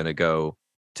is just going to go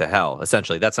to hell.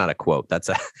 Essentially, that's not a quote. That's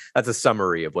a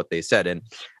summary of what they said. And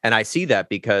I see that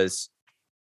because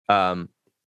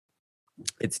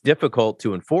it's difficult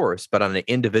to enforce, but on an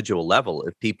individual level,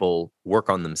 if people work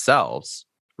on themselves,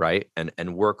 right,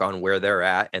 and work on where they're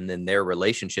at, and then their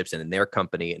relationships, and in their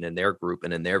company, and in their group,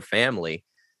 and in their family,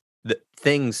 the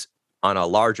things on a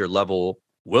larger level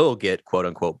will get, quote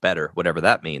unquote, better, whatever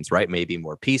that means, right? Maybe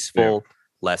more peaceful,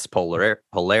 less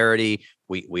polarity.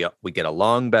 We get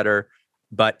along better.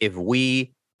 But if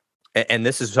we, and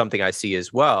this is something I see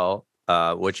as well,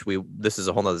 this is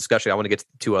a whole nother discussion. I want to get to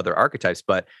 2 other archetypes,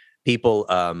 but people,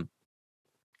 I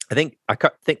think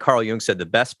Carl Jung said the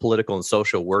best political and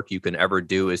social work you can ever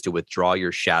do is to withdraw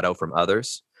your shadow from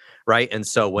others, right? And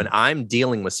so when I'm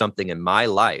dealing with something in my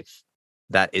life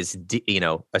that is,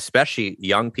 especially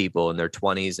young people in their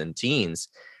 20s and teens,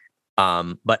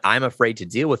 But I'm afraid to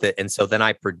deal with it. And so then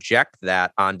I project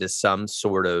that onto some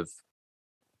sort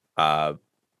of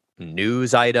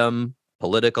news item,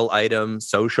 political item,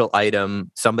 social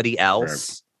item, somebody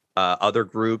else, other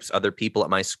groups, other people at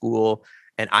my school.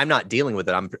 And I'm not dealing with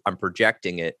it. I'm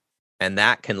projecting it. And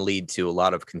that can lead to a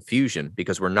lot of confusion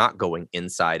because we're not going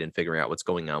inside and figuring out what's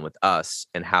going on with us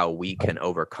and how we can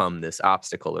overcome this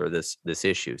obstacle or this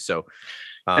issue. So,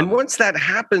 and once that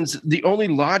happens, the only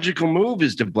logical move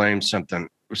is to blame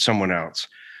someone else.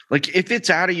 Like if it's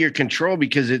out of your control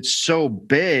because it's so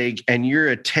big and you're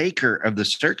a taker of the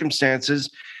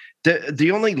circumstances, the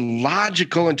only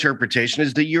logical interpretation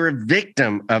is that you're a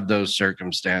victim of those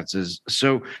circumstances.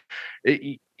 So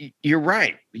you're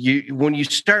right. When you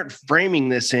start framing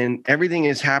this in, everything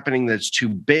is happening that's too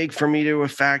big for me to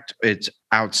affect. It's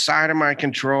outside of my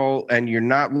control, and you're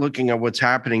not looking at what's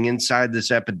happening inside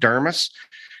this epidermis.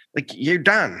 Like you're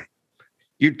done.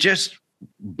 You're just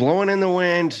blowing in the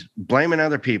wind, blaming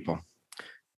other people.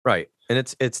 Right, and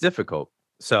it's difficult.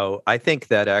 So I think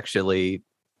that actually,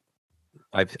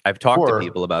 I've talked to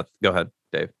people about. Go ahead,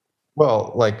 Dave.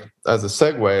 Well, like as a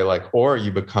segue, like or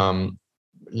you become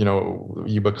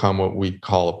what we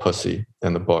call a pussy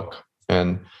in the book.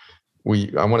 And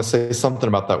I want to say something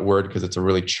about that word because it's a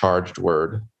really charged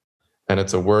word. And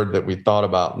it's a word that we thought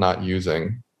about not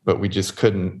using, but we just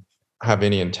couldn't have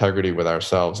any integrity with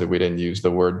ourselves if we didn't use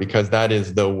the word, because that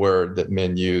is the word that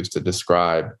men use to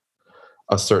describe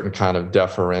a certain kind of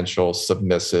deferential,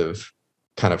 submissive,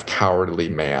 kind of cowardly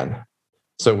man.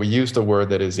 So we use the word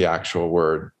that is the actual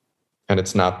word. And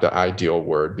it's not the ideal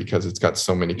word because it's got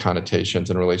so many connotations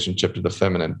in relationship to the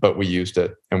feminine, but we used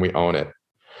it and we own it.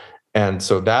 And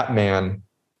so that man,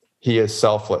 he is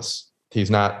selfless. He's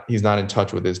not in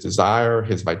touch with his desire,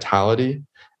 his vitality,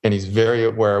 and he's very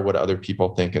aware of what other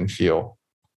people think and feel.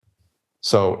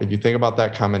 So if you think about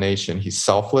that combination, he's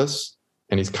selfless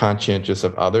and he's conscientious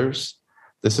of others.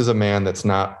 This is a man that's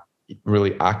not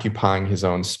really occupying his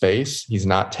own space. He's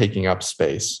not taking up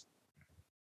space.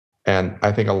 And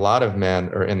I think a lot of men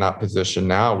are in that position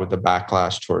now with the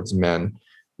backlash towards men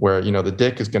where, the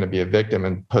dick is going to be a victim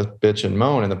and bitch and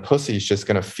moan, and the pussy is just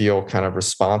going to feel kind of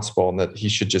responsible and that he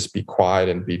should just be quiet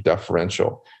and be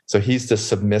deferential. So he's the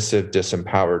submissive,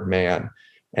 disempowered man,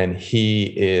 and he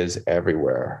is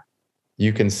everywhere.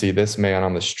 You can see this man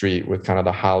on the street with kind of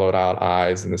the hollowed out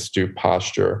eyes and the stoop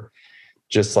posture,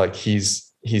 just like he's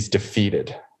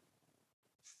defeated.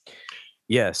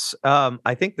 Yes.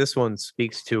 I think this one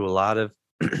speaks to a lot of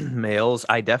males.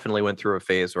 I definitely went through a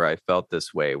phase where I felt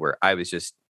this way, where I was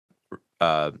just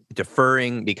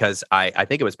deferring because I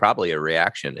think it was probably a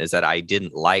reaction, is that I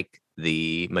didn't like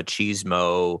the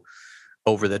machismo,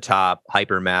 over the top,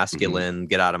 hyper masculine,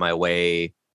 get out of my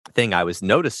way thing I was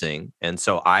noticing. And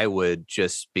so I would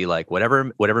just be like,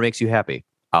 whatever makes you happy,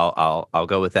 I'll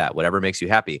go with that. Whatever makes you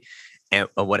happy. And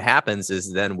what happens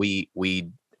is then we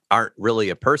aren't really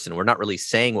a person. We're not really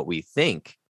saying what we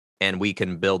think, and we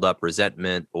can build up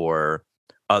resentment or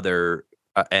other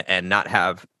and not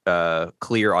have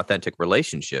clear, authentic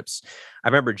relationships. I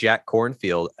remember Jack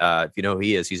Kornfield, if you know who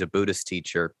he is, he's a Buddhist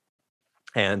teacher.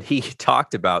 And he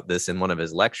talked about this in one of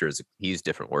his lectures. He used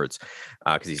different words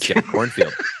because he's Jack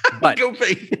Kornfield. But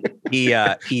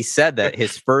he said that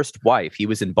his first wife, he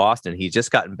was in Boston. He'd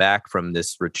just gotten back from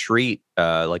this retreat,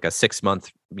 like a 6-month,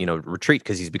 retreat,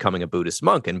 because he's becoming a Buddhist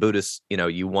monk. And Buddhists,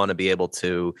 you want to be able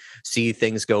to see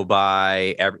things go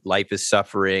by. Life is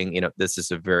suffering. This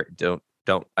is a very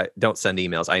don't send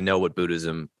emails. I know what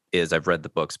Buddhism is. I've read the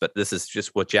books, but this is just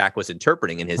what Jack was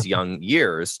interpreting in his young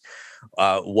years,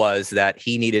 was that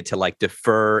he needed to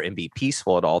defer and be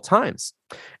peaceful at all times.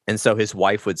 And so his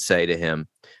wife would say to him,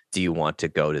 do you want to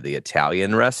go to the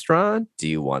Italian restaurant? Do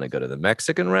you want to go to the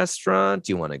Mexican restaurant?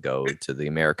 Do you want to go to the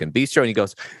American bistro? And he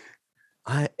goes,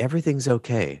 everything's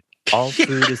okay. All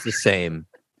food is the same.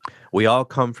 We all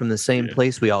come from the same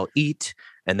place. We all eat,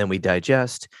 and then we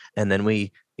digest, and then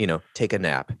we take a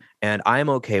nap, and I'm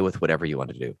okay with whatever you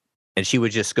want to do. And she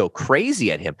would just go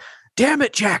crazy at him. Damn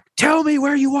it, Jack, tell me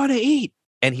where you want to eat.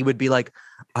 And he would be like,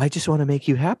 I just want to make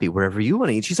you happy wherever you want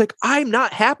to eat. She's like, I'm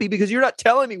not happy because you're not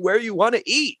telling me where you want to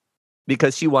eat.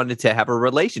 Because she wanted to have a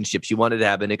relationship. She wanted to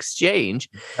have an exchange.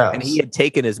 Yes. And he had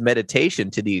taken his meditation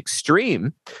to the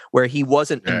extreme where he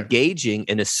wasn't engaging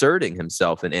and asserting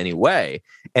himself in any way.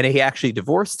 And he actually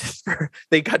divorced her.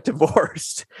 They got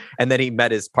divorced. And then he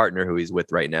met his partner, who he's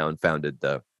with right now, and founded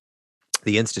the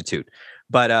Institute.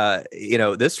 But,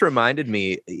 this reminded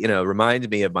me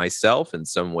of myself in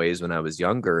some ways when I was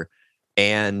younger.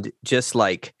 And just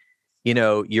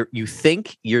you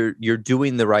think you're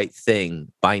doing the right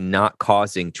thing by not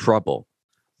causing trouble,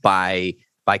 by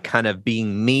kind of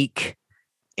being meek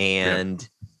and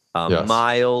Yes.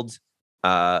 mild.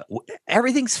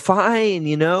 Everything's fine,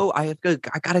 you know. I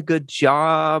got a good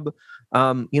job.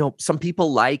 You know, some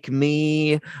people like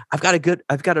me. I've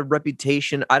got a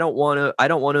reputation. I don't want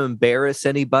to embarrass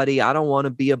anybody. I don't want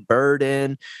to be a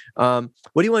burden. What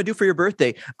do you want to do for your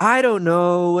birthday? I don't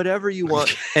know, whatever you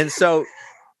want. And so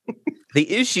the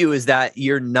issue is that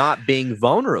you're not being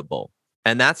vulnerable.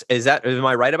 And am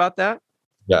I right about that?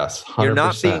 Yes,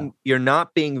 100%.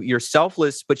 You're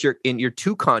selfless, but you're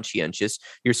too conscientious.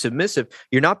 You're submissive.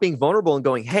 You're not being vulnerable and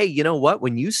going, hey, you know what?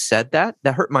 When you said that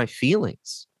hurt my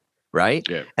feelings. Right.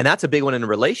 Yeah. And that's a big one in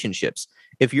relationships.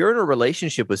 If you're in a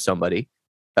relationship with somebody,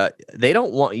 they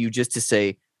don't want you just to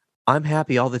say, I'm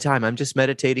happy all the time. I'm just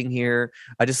meditating here.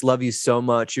 I just love you so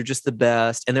much. You're just the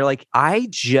best. And they're like, I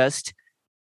just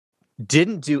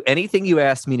didn't do anything you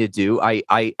asked me to do.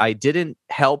 I didn't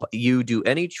help you do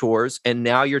any chores. And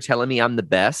now you're telling me I'm the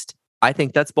best. I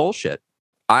think that's bullshit.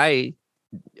 I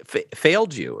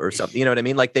failed you or something. You know what I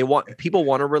mean? Like people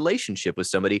want a relationship with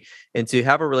somebody, and to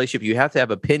have a relationship, you have to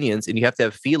have opinions and you have to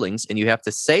have feelings and you have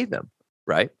to say them.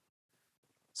 Right.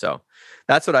 So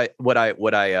that's what I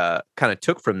kind of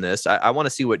took from this. I want to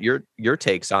see what your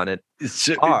takes on it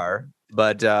are,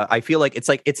 but I feel like it's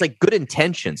like good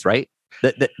intentions, right?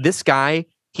 This guy,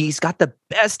 he's got the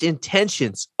best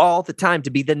intentions all the time to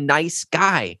be the nice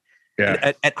guy.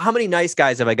 Yeah. And how many nice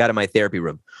guys have I got in my therapy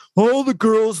room? All the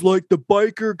girls like the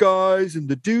biker guys and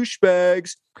the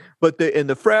douchebags, and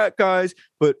the frat guys.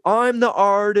 But I'm the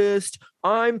artist.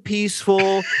 I'm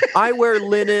peaceful. I wear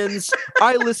linens.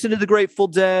 I listen to the Grateful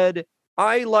Dead.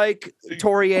 I like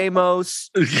Tori Amos,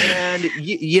 and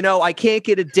you know, I can't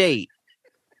get a date.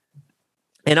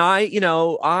 And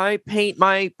I paint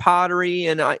my pottery,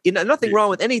 and nothing wrong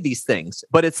with any of these things.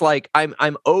 But it's like I'm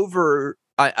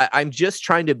just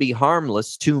trying to be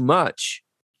harmless too much.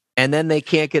 And then they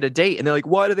can't get a date. And they're like,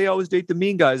 why do they always date the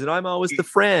mean guys? And I'm always the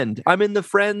friend. I'm in the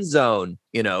friend zone,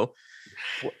 you know.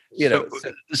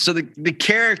 So the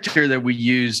character that we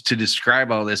use to describe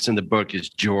all this in the book is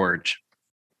George.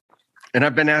 And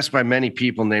I've been asked by many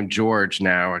people named George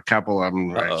now, a couple of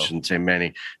them, I shouldn't say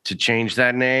many, to change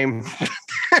that name.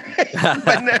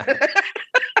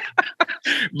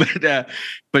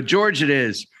 but George it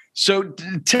is. So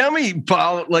tell me,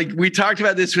 Paul, like we talked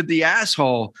about this with the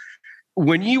asshole.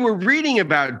 When you were reading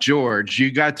about George,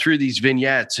 you got through these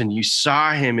vignettes and you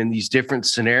saw him in these different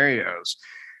scenarios.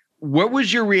 What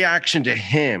was your reaction to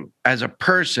him as a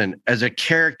person, as a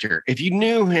character? If you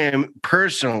knew him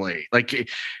personally, like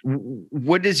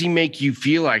what does he make you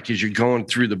feel like as you're going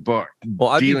through the book? Well,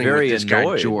 I'd be very annoyed.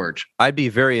 Guy, George. I'd be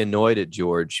very annoyed at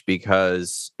George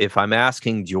because if I'm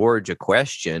asking George a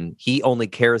question, he only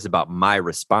cares about my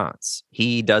response.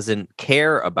 He doesn't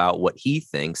care about what he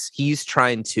thinks. He's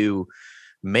trying to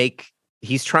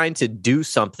do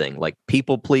something like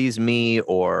people please me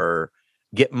or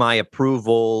get my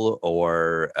approval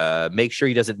or make sure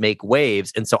he doesn't make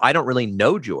waves. And so I don't really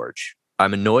know George.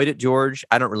 I'm annoyed at George.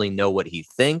 I don't really know what he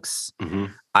thinks. Mm-hmm.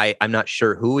 I'm not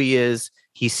sure who he is.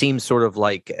 He seems sort of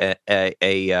like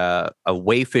a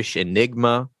waifish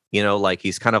enigma, you know, like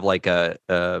he's kind of like a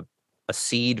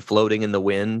seed floating in the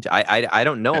wind. I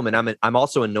don't know him, and I'm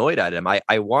also annoyed at him. I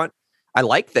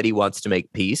like that he wants to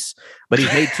make peace, but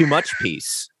he's made too much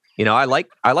peace. You know, I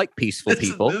like peaceful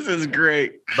people. This is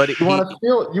great. But you want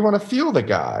to feel the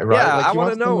guy, right? Yeah, like I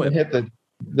want to know him. Hit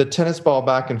the tennis ball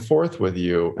back and forth with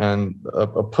you, and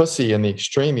a pussy in the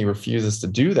extreme, he refuses to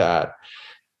do that,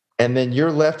 and then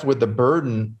you're left with the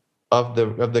burden of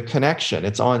the connection.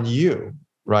 It's on you,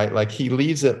 right? Like he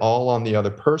leaves it all on the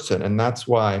other person, and that's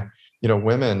why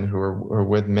women who are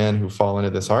with men who fall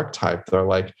into this archetype, they're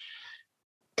like,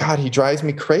 God, he drives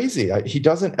me crazy. He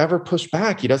doesn't ever push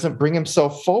back. He doesn't bring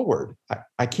himself forward.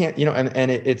 I can't, and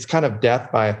it's kind of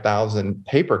death by 1,000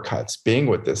 paper cuts being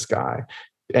with this guy.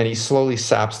 And he slowly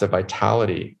saps the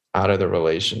vitality out of the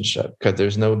relationship because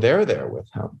there's no there with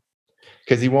him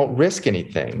because he won't risk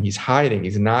anything. He's hiding.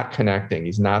 He's not connecting.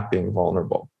 He's not being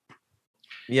vulnerable.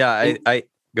 Yeah, I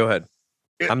go ahead.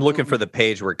 I'm looking for the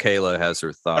page where Kayla has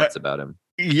her thoughts about him.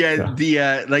 Yeah.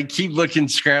 The keep looking,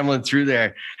 scrambling through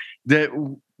there.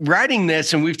 The writing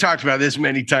this, and we've talked about this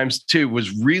many times too,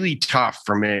 was really tough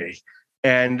for me.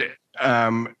 And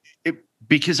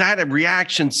because I had a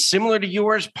reaction similar to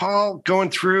yours, Paul, going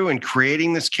through and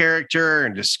creating this character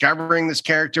and discovering this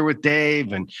character with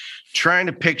Dave and trying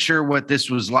to picture what this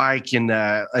was like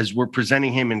as we're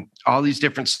presenting him in all these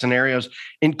different scenarios,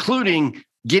 including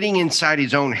getting inside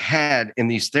his own head in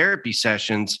these therapy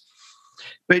sessions.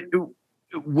 But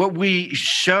what we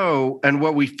show and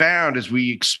what we found as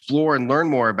we explore and learn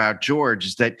more about George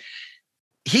is that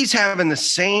he's having the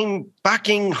same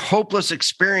fucking hopeless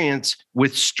experience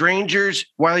with strangers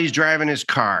while he's driving his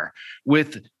car,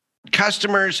 with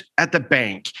customers at the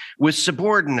bank, with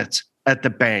subordinates at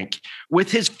the bank,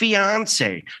 with his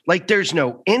fiance. Like, there's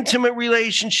no intimate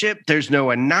relationship. There's no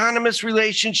anonymous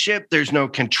relationship. There's no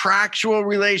contractual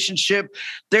relationship.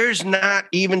 There's not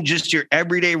even just your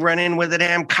everyday run-in with a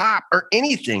damn cop or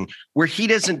anything, where he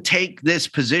doesn't take this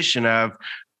position of,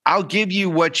 I'll give you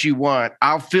what you want.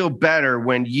 I'll feel better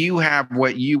when you have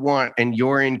what you want and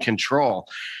you're in control,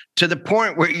 to the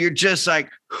point where you're just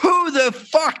like, who the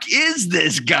fuck is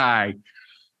this guy?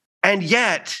 And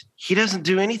yet he doesn't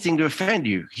do anything to offend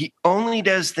you. He only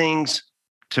does things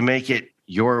to make it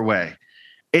your way.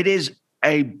 It is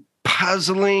a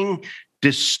puzzling,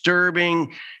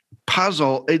 disturbing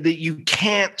puzzle that you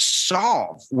can't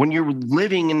solve when you're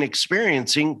living and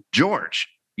experiencing George.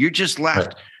 You're just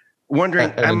left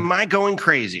wondering, am I going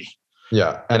crazy?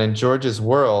 Yeah. And in George's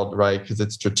world, right, because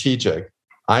it's strategic,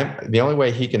 the only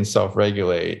way he can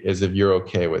self-regulate is if you're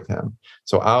okay with him.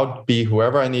 So I'll be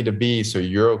whoever I need to be so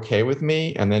you're okay with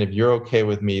me. And then if you're okay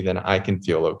with me, then I can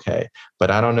feel okay. But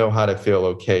I don't know how to feel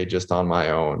okay just on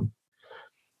my own.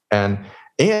 And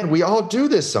we all do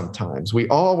this sometimes.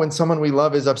 When someone we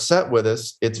love is upset with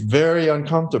us, it's very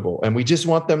uncomfortable. And we just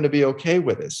want them to be okay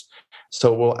with us.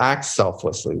 So we'll act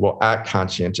selflessly. We'll act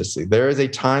conscientiously. There is a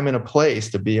time and a place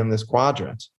to be in this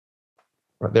quadrant.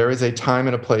 There is a time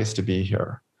and a place to be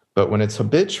here. But when it's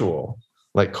habitual,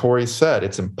 like Corey said,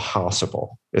 it's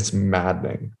impossible. It's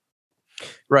maddening.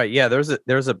 Right. Yeah. There's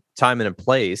a time and a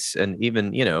place. And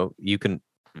even, you can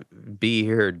be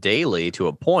here daily to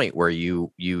a point where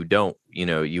you don't,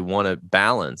 you want to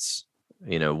balance,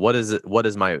 what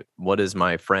does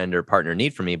my friend or partner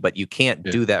need from me? But you can't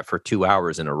do that for 2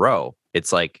 hours in a row.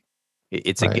 It's like,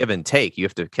 it's a give and take. You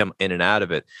have to come in and out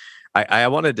of it. I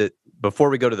wanted to, before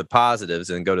we go to the positives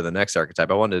and go to the next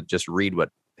archetype, I wanted to just read what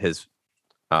his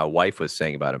wife was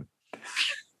saying about him.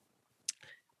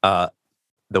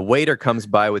 The waiter comes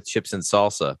by with chips and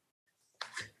salsa.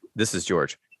 This is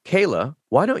George. Kayla,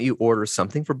 why don't you order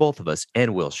something for both of us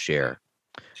and we'll share?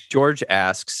 George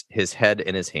asks, his head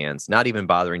in his hands, not even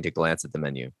bothering to glance at the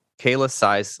menu. Kayla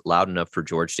sighs loud enough for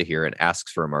George to hear and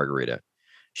asks for a margarita.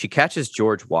 She catches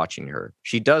George watching her.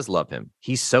 She does love him.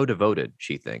 He's so devoted,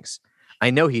 she thinks. I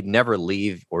know he'd never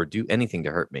leave or do anything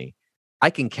to hurt me.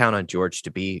 I can count on George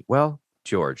to be, well,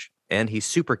 George, and he's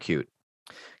super cute.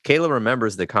 Kayla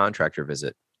remembers the contractor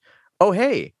visit. Oh,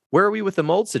 hey, where are we with the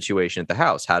mold situation at the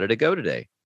house? How did it go today?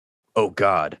 Oh,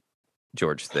 God,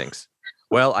 George thinks.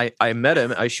 Well, I met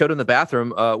him. I showed him the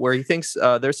bathroom where he thinks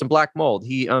there's some black mold.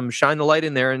 He shined the light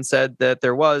in there and said that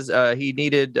there was. He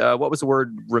needed, what was the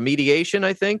word? Remediation,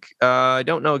 I think. I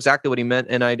don't know exactly what he meant,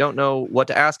 and I don't know what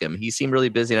to ask him. He seemed really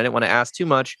busy, and I didn't want to ask too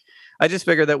much. I just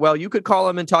figured that, well, you could call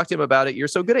him and talk to him about it. You're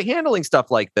so good at handling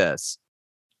stuff like this.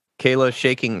 Kayla,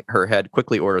 shaking her head,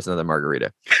 quickly orders another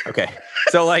margarita. Okay.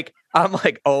 So, I'm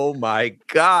like, oh, my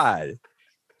God.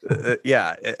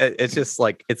 It's just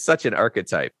like, it's such an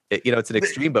archetype. It's an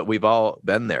extreme, but we've all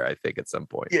been there, I think, at some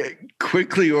point. Yeah,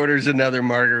 quickly orders another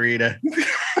margarita.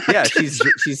 Yeah,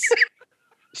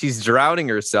 she's drowning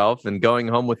herself and going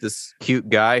home with this cute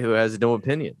guy who has no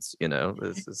opinions. And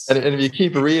if you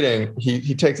keep reading,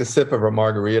 he takes a sip of a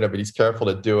margarita, but he's careful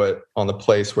to do it on the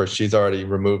place where she's already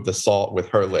removed the salt with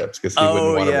her lips, because he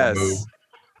wouldn't want to remove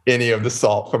any of the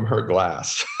salt from her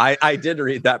glass. I did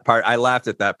read that part. I laughed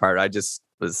at that part. I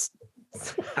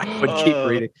would keep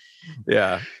reading.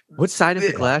 Yeah. What side of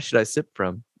the glass should I sip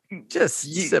from? Just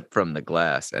sip from the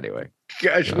glass anyway.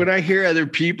 Gosh, when I hear other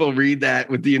people read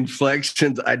that with the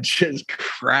inflections, I just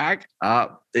crack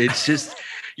up. It's just,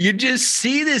 you just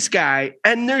see this guy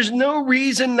and there's no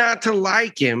reason not to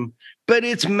like him, but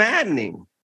it's maddening.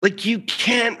 Like, you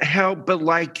can't help but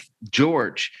like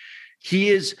George. He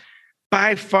is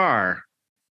by far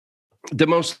the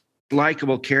most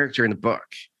likable character in the book.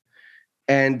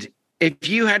 And if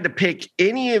you had to pick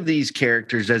any of these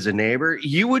characters as a neighbor,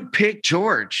 you would pick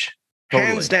George. Totally.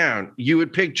 Hands down, you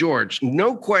would pick George.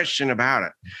 No question about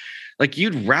it. Like,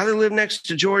 you'd rather live next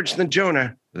to George than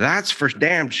Jonah. That's for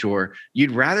damn sure.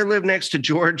 You'd rather live next to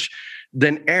George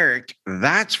than Eric.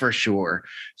 That's for sure.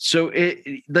 So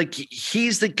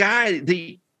he's the guy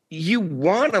that you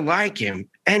want to like him,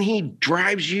 and he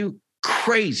drives you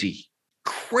crazy.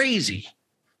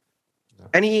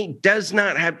 And he does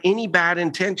not have any bad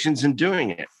intentions in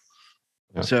doing it.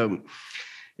 Yeah. So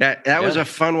that was a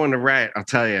fun one to write. I'll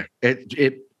tell you,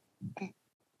 it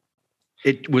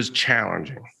was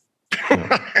challenging.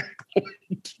 Yeah.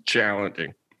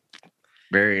 Challenging.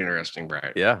 Very interesting,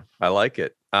 Brian. Yeah, I like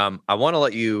it. I want to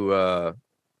let you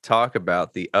talk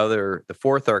about the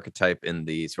fourth archetype in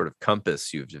the sort of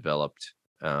compass you've developed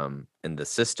in the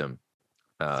system,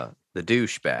 the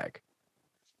douchebag.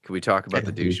 Can we talk about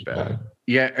the douchebag?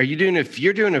 Yeah. If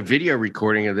you're doing a video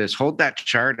recording of this, hold that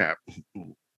chart up.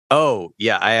 Oh,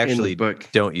 yeah. I actually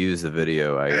don't use the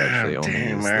video. I actually only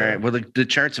use all right. Well, the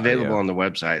chart's available on the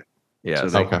website. Yeah. So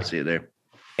they can see it there.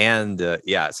 And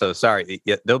so sorry.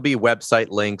 There'll be website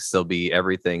links. There'll be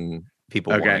everything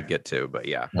people want to get to. But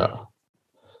yeah.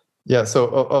 Yeah. So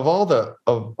of all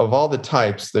the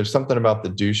types, there's something about the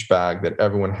douchebag that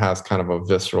everyone has kind of a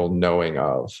visceral knowing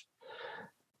of.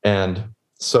 And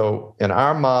so in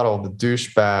our model, the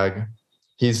douchebag,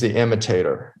 he's the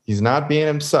imitator. He's not being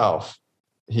himself.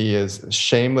 He is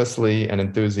shamelessly and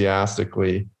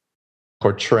enthusiastically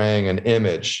portraying an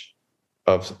image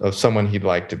of someone he'd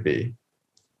like to be,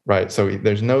 right? So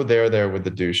there's no there with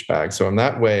the douchebag. So in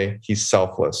that way, he's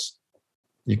selfless.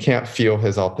 You can't feel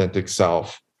his authentic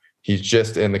self. He's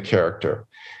just in the character.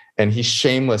 And he's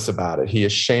shameless about it. He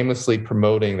is shamelessly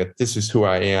promoting that this is who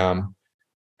I am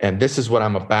and this is what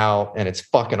I'm about, and it's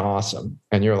fucking awesome.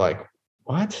 And you're like,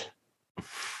 what?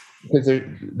 Because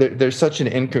there's such an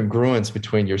incongruence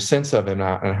between your sense of him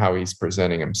and how he's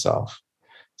presenting himself.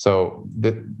 So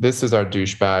this is our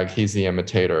douchebag. He's the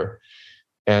imitator.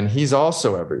 And he's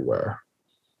also everywhere.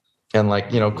 And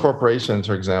corporations,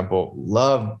 for example,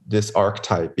 love this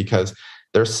archetype because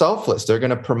they're selfless. They're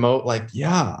going to promote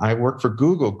I work for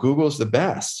Google. Google's the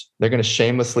best. They're going to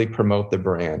shamelessly promote the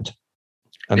brand.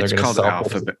 And it's called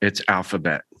Alphabet. It's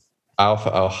Alphabet.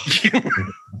 Alpha. Oh,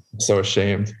 I'm so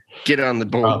ashamed. Get on the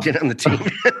board. Get on the team.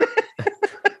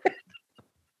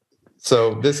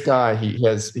 So this guy,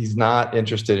 he's not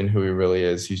interested in who he really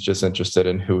is. He's just interested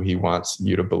in who he wants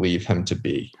you to believe him to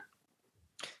be.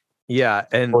 Yeah.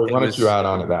 And Corey, why don't you add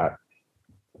on to that?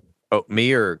 Oh,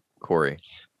 me or Corey?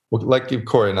 Well, give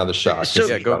Corey another shot.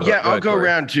 So, I'll go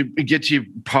around to get to you,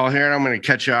 Paul, here, and I'm going to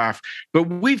cut you off. But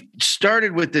we've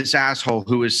started with this asshole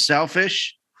who is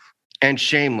selfish and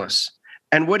shameless.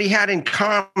 And what he had in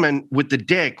common with the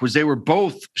dick was they were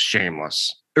both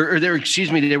shameless.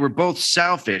 They were both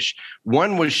selfish.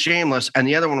 One was shameless and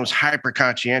the other one was hyper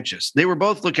conscientious. They were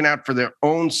both looking out for their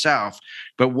own self,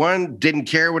 but one didn't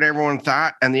care what everyone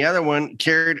thought and the other one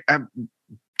cared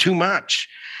too much.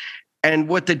 And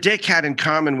what the dick had in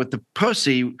common with the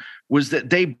pussy was that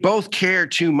they both care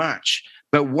too much,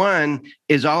 but one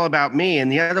is all about me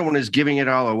and the other one is giving it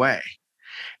all away.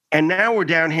 And now we're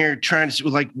down here trying to see,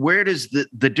 where does the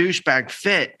douchebag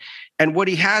fit? And what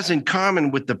he has in common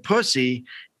with the pussy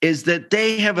is that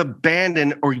they have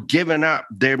abandoned or given up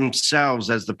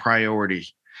themselves as the priority.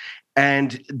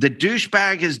 And the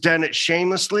douchebag has done it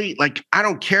shamelessly. I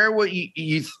don't care what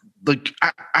you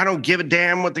I don't give a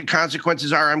damn what the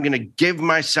consequences are. I'm going to give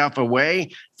myself away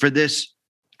for this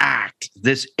act,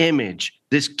 this image,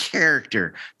 this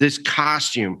character, this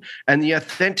costume. And the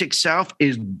authentic self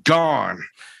is gone.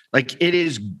 It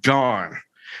is gone.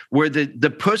 Where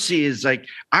the pussy is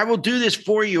I will do this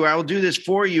for you. I will do this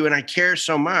for you. And I care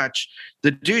so much.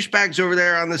 The douchebag's over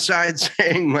there on the side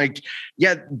saying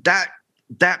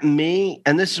that me,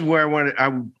 and this is where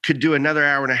I could do another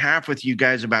hour and a half with you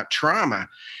guys about trauma,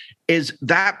 is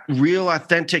that real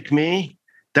authentic me,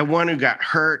 the one who got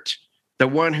hurt, the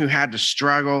one who had to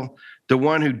struggle, the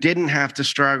one who didn't have to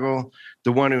struggle,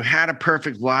 the one who had a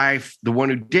perfect life, the one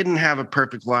who didn't have a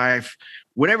perfect life,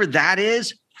 whatever that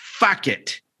is, fuck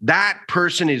it. That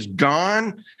person is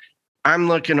gone. I'm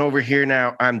looking over here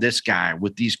now. I'm this guy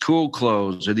with these cool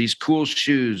clothes or these cool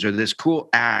shoes or this cool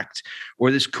act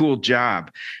or this cool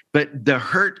job. But the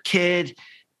hurt kid,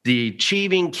 the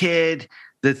achieving kid,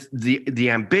 the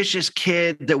ambitious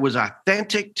kid that was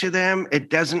authentic to them, it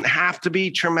doesn't have to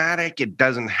be traumatic. It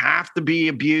doesn't have to be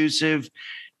abusive.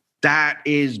 That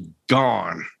is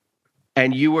gone.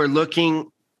 And you are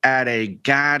looking at a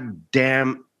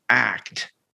goddamn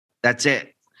act. That's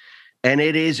it. And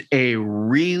it is a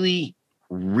really,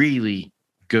 really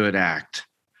good act.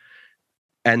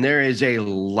 And there is a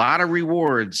lot of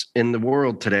rewards in the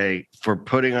world today for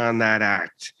putting on that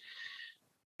act.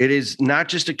 It is not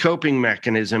just a coping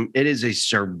mechanism. It is a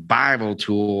survival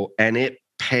tool, and it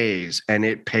pays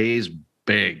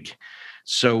big.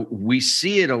 So we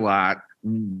see it a lot.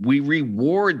 We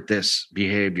reward this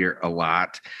behavior a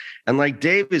lot. And like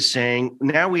Dave is saying,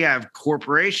 now we have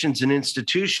corporations and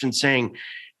institutions saying,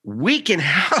 we can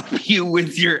help you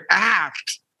with your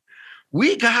act.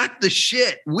 We got the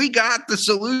shit. We got the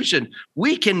solution.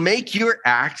 We can make your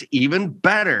act even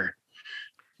better.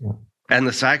 And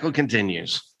the cycle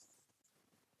continues.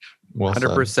 Well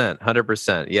said.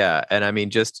 100%. Yeah. And I mean,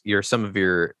 just some of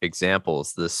your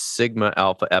examples, the Sigma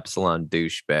Alpha Epsilon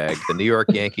douchebag, the New York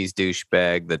Yankees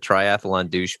douchebag, the triathlon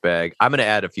douchebag. I'm going to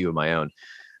add a few of my own.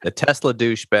 The Tesla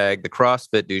douchebag, the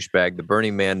CrossFit douchebag, the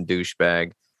Burning Man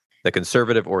douchebag, the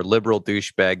conservative or liberal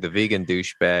douchebag, the vegan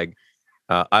douchebag.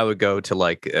 I would go to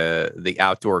like the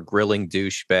outdoor grilling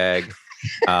douchebag,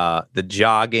 the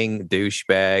jogging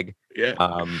douchebag,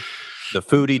 the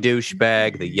foodie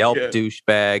douchebag, the Yelp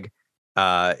douchebag.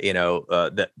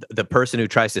 The person who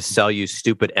tries to sell you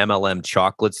stupid MLM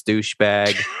chocolates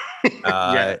douchebag.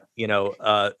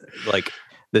 Like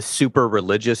the super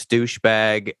religious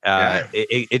douchebag.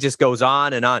 It just goes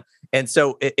on and on. And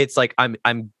so it's like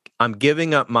I'm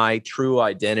giving up my true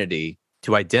identity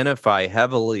to identify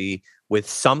heavily with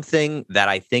something that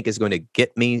I think is going to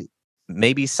get me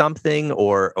maybe something,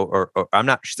 or I'm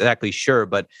not exactly sure,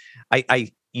 but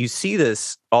you see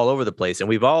this all over the place, and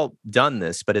we've all done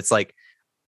this, but it's like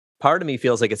part of me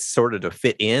feels like it's sort of to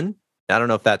fit in. I don't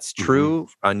know if that's true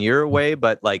on your way,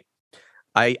 but like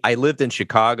I lived in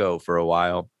Chicago for a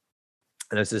while,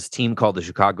 and there's this team called the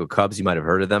Chicago Cubs. You might have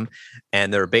heard of them,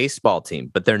 and they're a baseball team,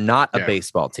 but they're not a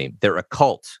baseball team. They're a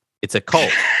cult. It's a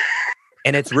cult.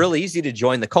 And it's real easy to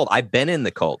join the cult. I've been in the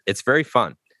cult. It's very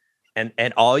fun. And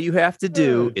all you have to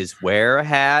do is wear a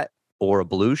hat or a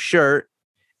blue shirt,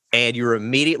 and you're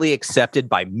immediately accepted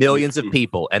by millions of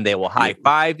people, and they will high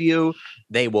five you.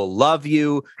 They will love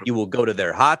you. You will go to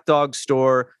their hot dog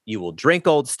store. You will drink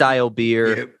old style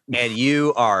beer, and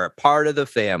you are a part of the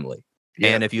family.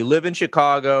 And if you live in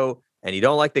Chicago and you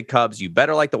don't like the Cubs, you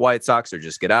better like the White Sox or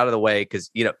just get out of the way. Cause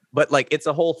but like, it's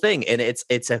a whole thing, and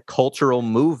it's a cultural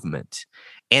movement,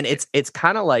 and it's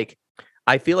kind of like,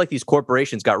 I feel like these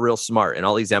corporations got real smart and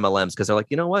all these MLMs, cause they're like,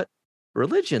 you know what?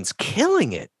 Religion's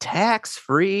killing it, tax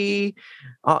free,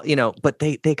 but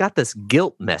they got this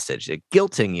guilt message,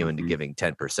 guilting you into giving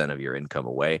 10% of your income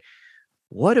away.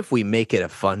 What if we make it a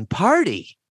fun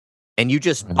party and you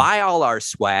just buy all our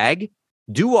swag,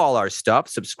 do all our stuff,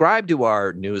 subscribe to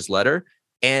our newsletter,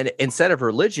 and instead of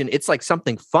religion, it's like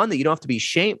something fun that you don't have to be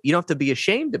ashamed. You don't have to be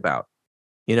ashamed about.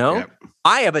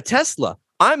 I have a Tesla.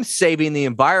 I'm saving the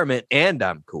environment, and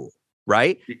I'm cool,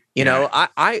 right?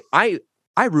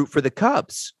 I root for the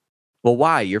Cubs. Well,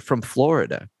 why? You're from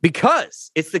Florida.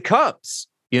 Because it's the Cubs.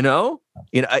 It's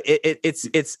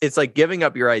like giving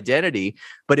up your identity.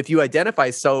 But if you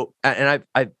identify and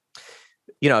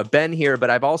I've been here, but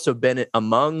I've also been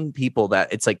among people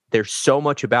that it's like there's so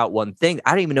much about one thing.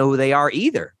 I don't even know who they are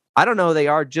either. I don't know who they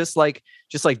are. Just like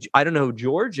I don't know who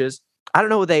George is. I don't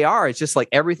know who they are. It's just like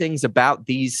everything's about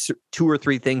these 2 or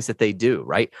 3 things that they do,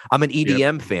 right? I'm an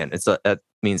EDM fan. That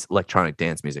means electronic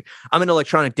dance music. I'm an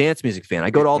electronic dance music fan. I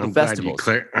go to all the festivals.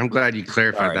 I'm glad you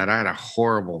clarified that. I had a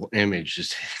horrible image.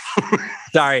 Just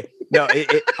sorry. No,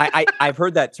 I've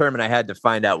heard that term, and I had to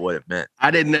find out what it meant.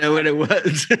 I didn't know what it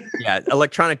was. Yeah,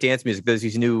 electronic dance music. There's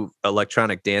these new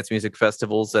electronic dance music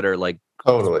festivals that are like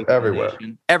totally everywhere.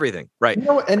 Everything, right?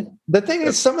 And the thing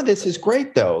is, some of this is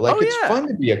great though. Like it's fun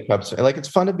to be a Cubs fan. Like it's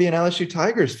fun to be an LSU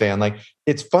Tigers fan. Like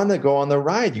it's fun to go on the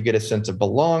ride. You get a sense of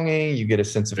belonging. You get a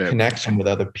sense of connection with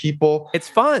other people. It's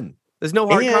fun. There's no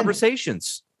hard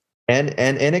conversations. And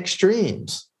in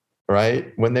extremes,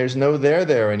 right? When there's no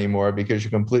there anymore because you're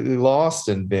completely lost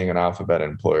in being an Alphabet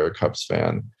employer, Cubs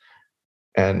fan.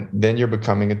 And then you're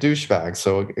becoming a douchebag.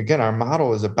 So again, our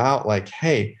model is about like,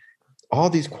 hey, all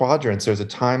these quadrants, there's a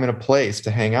time and a place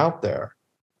to hang out there.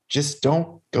 Just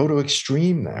don't go to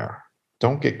extreme there.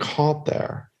 Don't get caught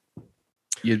there.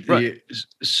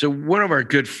 So one of our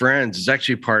good friends is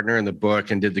actually a partner in the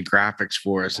book and did the graphics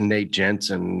for us, Nate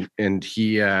Jensen. And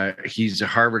he's a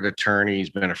Harvard attorney. He's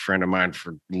been a friend of mine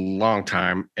for a long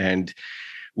time. And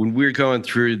when we were going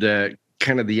through the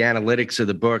kind of the analytics of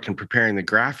the book and preparing the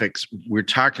graphics, we're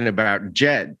talking about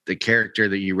Jed, the character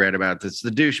that you read about, that's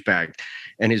the douchebag,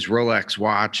 and his Rolex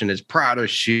watch and his Prada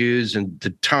shoes and the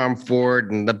Tom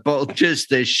Ford and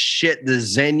the shit, the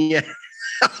Xenia.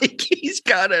 Like he's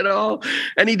got it all,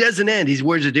 and he doesn't end. He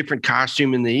wears a different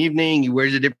costume in the evening. He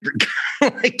wears a different,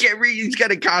 he's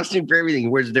got a costume for everything. He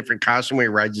wears a different costume when he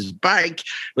rides his bike.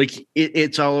 Like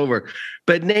it's all over.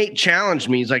 But Nate challenged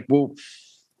me. He's like, well,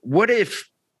 what if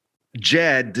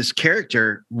Jed, this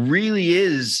character, really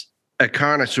is a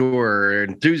connoisseur or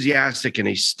enthusiastic, and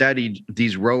he studied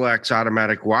these Rolex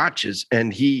automatic watches,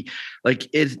 and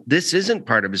this isn't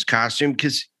part of his costume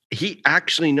because he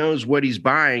actually knows what he's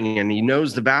buying and he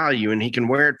knows the value, and he can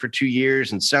wear it for 2 years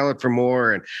and sell it for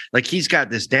more. And like, he's got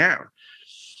this down.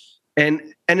 And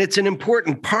it's an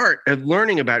important part of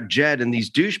learning about Jed and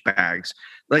these douchebags.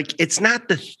 Like, it's not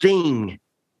the thing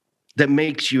that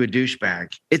makes you a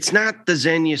douchebag. It's not the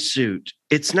Xenia suit.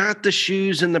 It's not the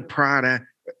shoes and the Prada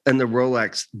and the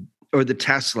Rolex or the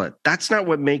Tesla. That's not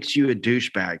what makes you a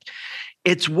douchebag.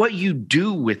 It's what you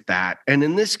do with that. And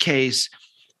in this case,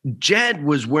 Jed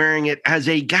was wearing it as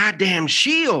a goddamn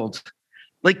shield.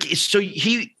 Like, so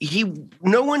he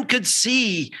no one could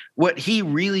see what he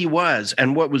really was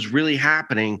and what was really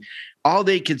happening. All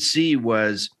they could see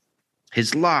was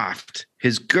his loft,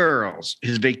 his girls,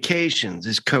 his vacations,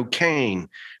 his cocaine,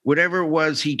 whatever it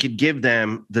was he could give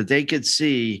them that they could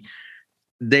see.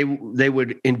 They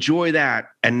would enjoy that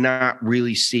and not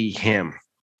really see him.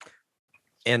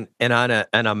 And on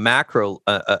a macro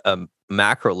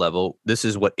level, this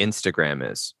is what Instagram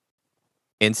is.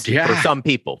 For some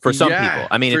people.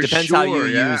 I mean, it depends how you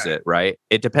use it, right?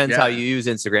 It depends how you use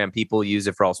Instagram. People use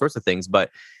it for all sorts of things.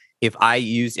 But if I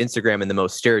use Instagram in the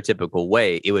most stereotypical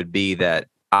way, it would be that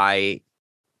I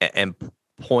am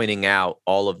pointing out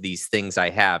all of these things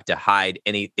I have to hide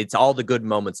it's all the good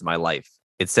moments of my life.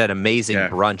 It's that amazing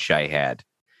brunch I had.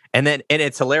 And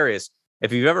it's hilarious.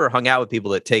 If you've ever hung out with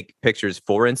people that take pictures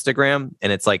for Instagram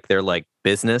and it's like they're like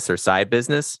business or side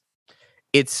business,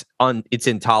 it's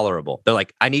intolerable. They're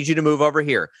like, I need you to move over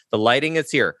here. The lighting is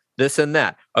here, this and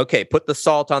that. Okay, put the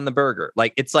salt on the burger.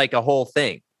 Like, it's like a whole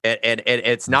thing. And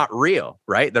it's not real,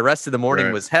 right? The rest of the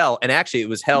morning was hell. And actually, it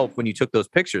was hell when you took those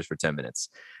pictures for 10 minutes.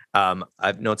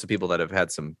 I've known some people that have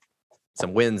had some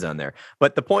wins on there.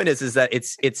 But the point is that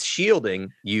it's shielding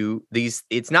you.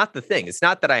 It's not the thing. It's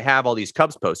not that I have all these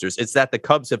Cubs posters. It's that the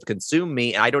Cubs have consumed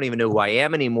me. And I don't even know who I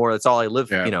am anymore. That's all I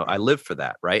live. I live for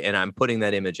that, right? And I'm putting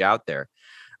that image out there.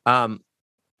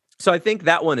 So I think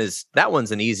that one's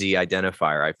an easy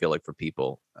identifier, I feel like, for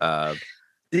people.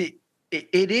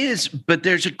 It is, but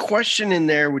there's a question in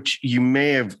there which you may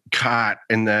have caught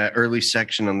in the early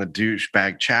section on the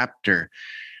douchebag chapter,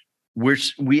 where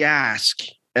we ask,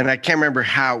 and I can't remember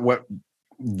what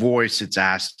voice it's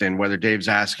asked in, whether Dave's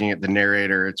asking it, the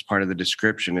narrator, it's part of the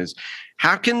description, is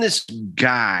how can this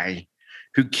guy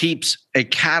who keeps a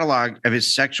catalog of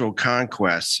his sexual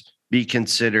conquests be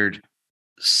considered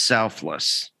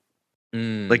selfless?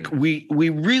 Like, we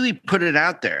really put it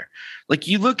out there. Like,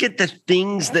 you look at the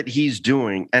things that he's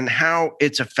doing and how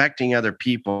it's affecting other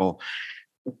people.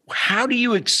 How do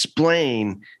you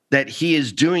explain that he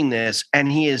is doing this and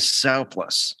he is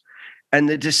selfless? And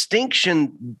the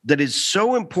distinction that is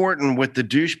so important with the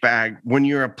douchebag when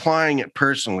you're applying it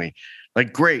personally,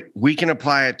 like, great, we can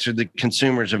apply it to the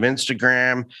consumers of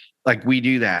Instagram. Like, we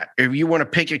do that. If you want to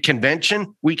pick a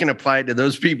convention, we can apply it to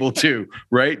those people too,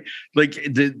 right? Like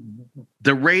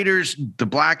the Raiders, the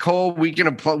black hole, we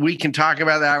can talk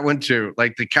about that one too.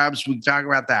 Like the Cubs, we can talk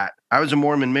about that. I was a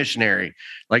Mormon missionary.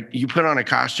 Like, you put on a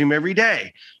costume every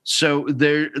day. So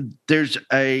there's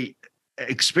a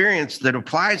experience that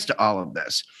applies to all of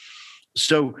this.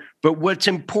 So, but what's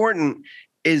important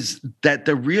is that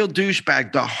the real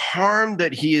douchebag, the harm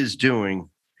that he is doing,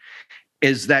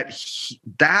 is that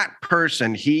that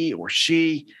person, he or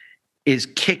she, is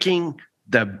kicking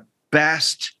the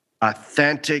best,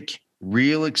 authentic,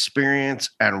 real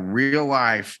experience and real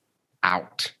life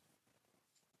out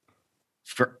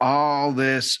for all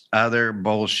this other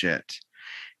bullshit.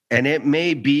 And it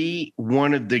may be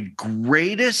one of the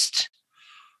greatest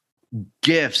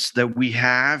gifts that we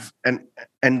have.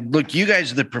 And look, you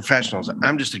guys are the professionals.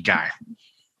 I'm just a guy.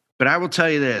 But I will tell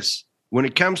you this, when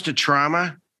it comes to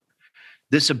trauma,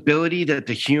 this ability that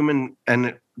the human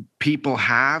and people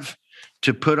have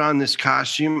to put on this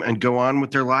costume and go on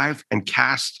with their life and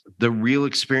cast the real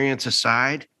experience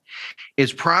aside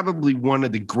is probably one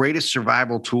of the greatest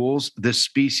survival tools this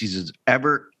species has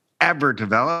ever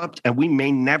developed. And we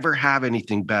may never have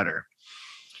anything better.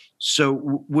 So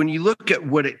when you look at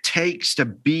what it takes to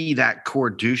be that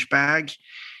core douchebag,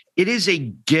 it is a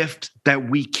gift that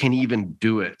we can even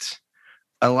do it.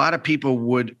 A lot of people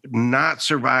would not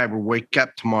survive or wake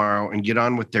up tomorrow and get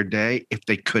on with their day if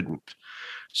they couldn't.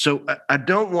 So I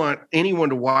don't want anyone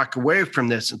to walk away from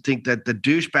this and think that the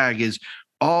douchebag is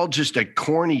all just a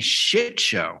corny shit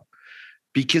show,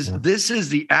 because this is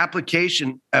the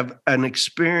application of an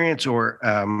experience or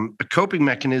a coping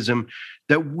mechanism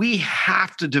that we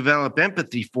have to develop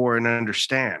empathy for and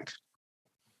understand.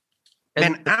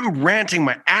 And I'm ranting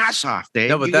my ass off,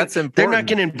 Dave. No, but that's important. They're not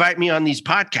going to invite me on these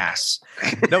podcasts.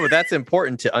 No, but that's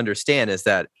important to understand, is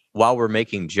that while we're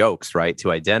making jokes, right,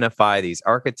 to identify these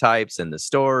archetypes and the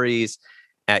stories,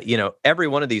 every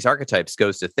one of these archetypes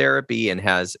goes to therapy and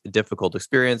has a difficult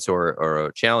experience or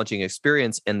a challenging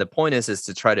experience. And the point is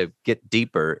to try to get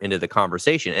deeper into the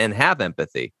conversation and have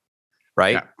empathy,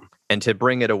 right? Yeah. And to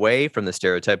bring it away from the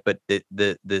stereotype. But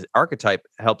the archetype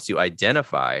helps you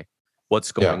identify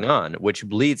what's going on, which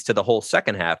leads to the whole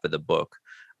second half of the book,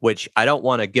 which I don't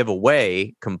want to give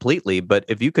away completely. But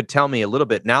if you could tell me a little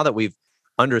bit, now that we've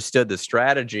understood the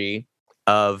strategy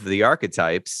of the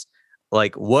archetypes,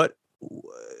 like what,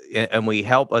 and we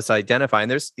help us identify,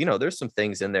 and there's some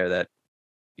things in there that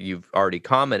you've already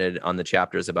commented on the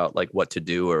chapters about, like what to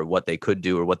do or what they could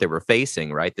do or what they were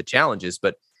facing, right? The challenges.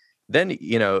 But then,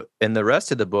 in the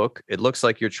rest of the book, it looks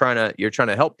like you're trying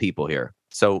to help people here.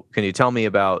 So can you tell me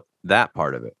about that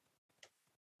part of it?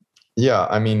 Yeah,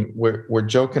 I mean, we're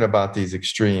joking about these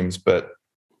extremes, but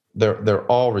they're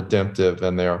all redemptive,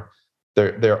 and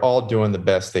they're all doing the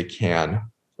best they can,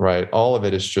 right? All of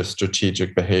it is just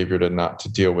strategic behavior to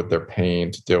deal with their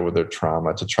pain, to deal with their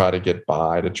trauma, to try to get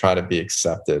by, to try to be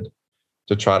accepted,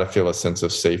 to try to feel a sense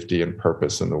of safety and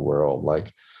purpose in the world.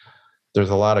 Like, there's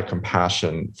a lot of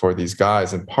compassion for these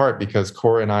guys, in part because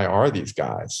Corey and I are these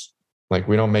guys. Like,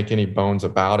 we don't make any bones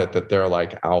about it that they're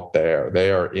like out there.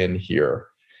 They are in here.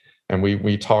 And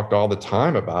we talked all the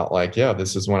time about, like, yeah,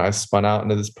 this is when I spun out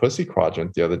into this pussy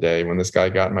quadrant the other day when this guy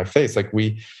got in my face. Like,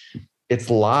 it's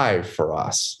live for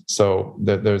us. So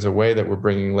there's a way that we're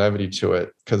bringing levity to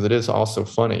it, because it is also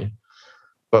funny.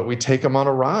 But we take them on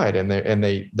a ride, and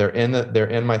they're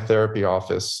in my therapy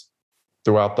office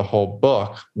throughout the whole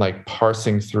book, like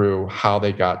parsing through how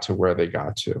they got to where they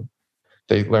got to.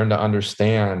 They learn to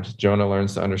understand, Jonah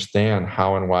learns to understand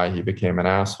how and why he became an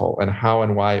asshole, and how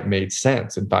and why it made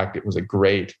sense. In fact, it was a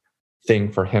great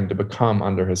thing for him to become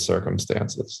under his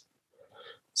circumstances.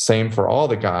 Same for all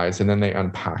the guys. And then they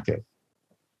unpack it.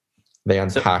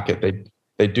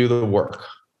 They do the work.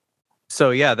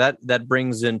 So yeah, that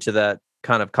brings into that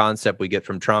kind of concept we get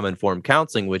from trauma-informed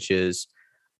counseling, which is,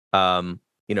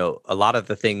 a lot of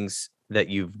the things that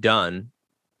you've done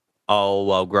all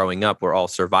while growing up were all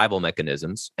survival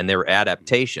mechanisms, and they were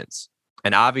adaptations.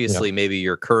 And obviously, maybe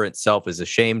your current self is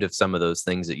ashamed of some of those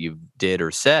things that you did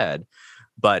or said,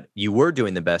 but you were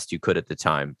doing the best you could at the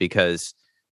time, because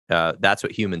that's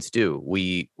what humans do.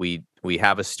 We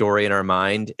have a story in our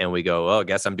mind, and we go, "Oh, I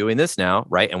guess I'm doing this now,"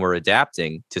 right? And we're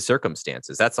adapting to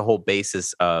circumstances. That's the whole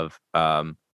basis of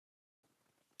the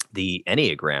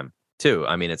Enneagram too.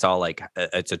 I mean, it's all like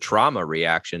it's a trauma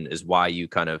reaction is why you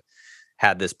kind of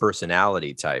had this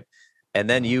personality type. And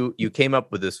then you came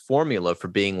up with this formula for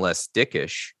being less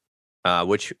dickish,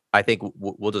 which I think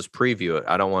we'll just preview it.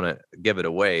 I don't want to give it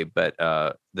away, but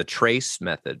the TRACE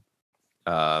method.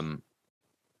 Elaborate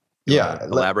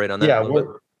on that a little bit?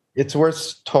 It's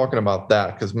worth talking about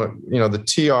that, because the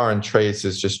TR and TRACE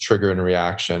is just trigger and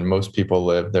reaction. Most people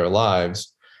live their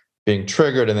lives being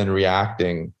triggered and then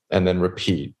reacting and then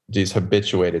repeat these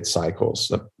habituated cycles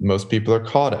that most people are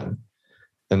caught in.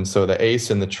 And so the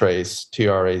ACE in the TRACE,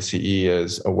 TRACE,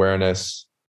 is awareness,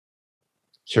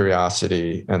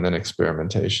 curiosity, and then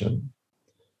experimentation,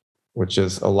 which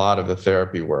is a lot of the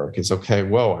therapy work. Is, okay,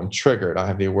 whoa, I'm triggered. I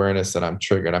have the awareness that I'm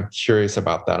triggered. I'm curious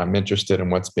about that. I'm interested in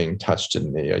what's being touched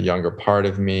in me, a younger part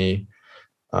of me.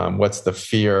 What's the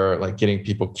fear? Like, getting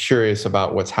people curious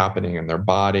about what's happening in their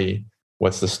body.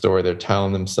 What's the story they're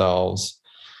telling themselves?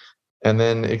 And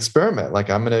then experiment. Like,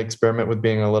 I'm going to experiment with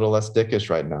being a little less dickish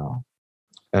right now.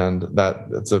 And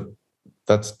that's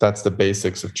the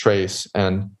basics of TRACE.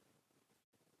 And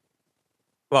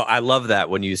well, I love that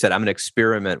when you said I'm going to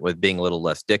experiment with being a little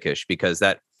less dickish, because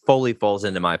that fully falls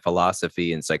into my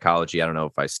philosophy in psychology. I don't know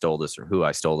if I stole this or who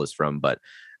I stole this from, but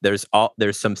there's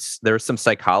some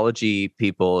psychology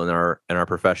people in our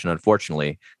profession,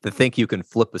 unfortunately, that think you can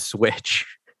flip a switch,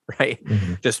 right?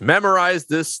 Mm-hmm. Just memorize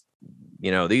this,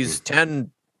 these 10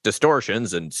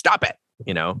 distortions and stop it,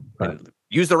 right. And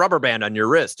use the rubber band on your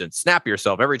wrist and snap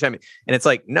yourself every time. And it's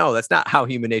like, no, that's not how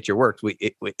human nature works.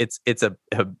 We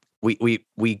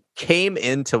came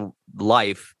into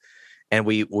life, and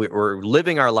we're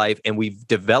living our life, and we've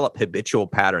developed habitual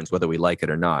patterns, whether we like it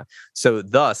or not. So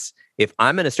thus, if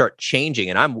I'm going to start changing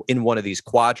and I'm in one of these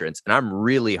quadrants, and I'm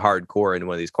really hardcore in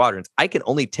one of these quadrants, I can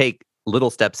only take little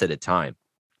steps at a time.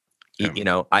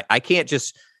 Yeah. I can't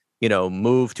just,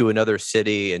 move to another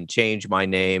city and change my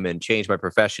name and change my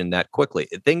profession that quickly.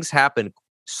 Things happen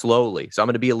slowly. So I'm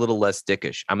going to be a little less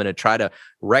dickish. I'm going to try to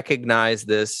recognize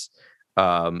this,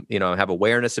 have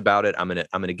awareness about it. I'm going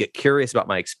to get curious about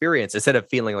my experience, instead of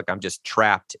feeling like I'm just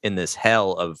trapped in this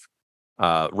hell of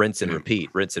rinse and repeat.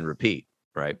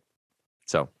 Right.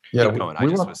 So yeah, we want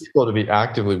people to be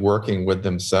actively working with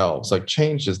themselves. Like,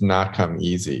 change does not come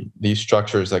easy. These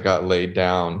structures that got laid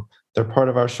down, they're part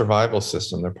of our survival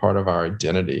system. They're part of our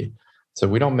identity. So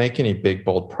we don't make any big,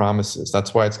 bold promises.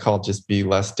 That's why it's called just be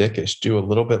less dickish. Do a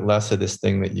little bit less of this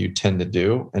thing that you tend to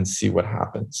do and see what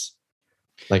happens.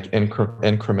 Like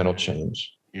incremental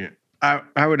change. Yeah.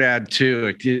 I would add too,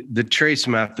 like the trace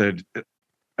method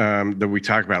that we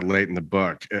talk about late in the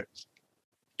book.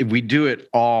 We do it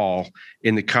all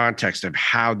in the context of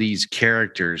how these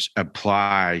characters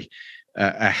apply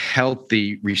a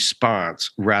healthy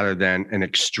response rather than an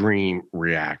extreme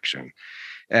reaction.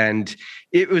 And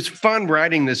it was fun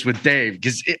writing this with Dave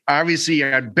because obviously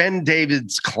I've been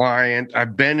David's client.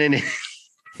 I've been in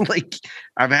like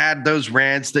I've had those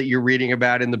rants that you're reading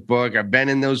about in the book. I've been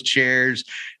in those chairs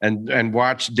and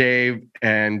watched Dave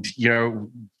and, you know,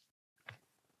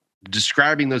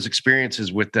 describing those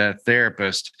experiences with the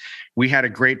therapist. We had a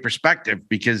great perspective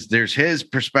because there's his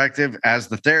perspective as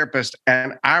the therapist,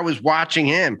 and I was watching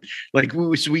him. Like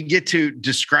we get to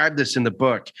describe this in the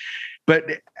book, but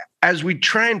as we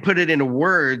try and put it into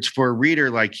words for a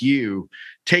reader like you,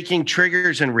 taking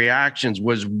triggers and reactions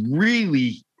was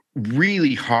really,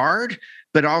 really hard,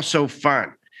 but also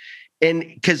fun. And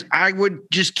because I would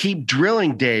just keep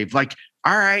drilling Dave, like,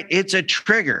 all right, it's a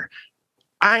trigger.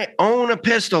 I own a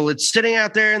pistol. It's sitting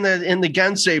out there in the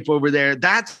gun safe over there.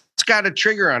 That's got a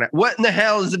trigger on it. What in the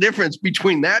hell is the difference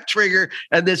between that trigger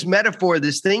and this metaphor,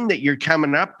 this thing that you're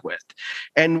coming up with?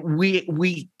 And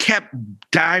we kept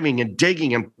diving and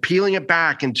digging and peeling it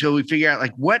back until we figure out,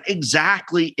 like, what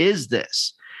exactly is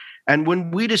this? And when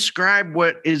we describe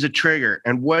what is a trigger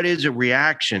and what is a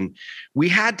reaction, we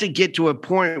had to get to a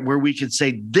point where we could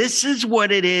say, this is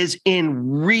what it is in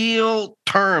real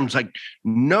terms, like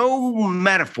no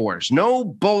metaphors, no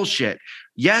bullshit.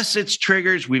 Yes, it's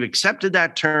triggers. We've accepted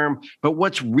that term, but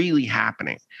what's really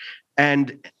happening?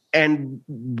 And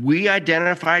we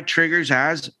identify triggers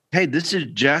as, hey, this is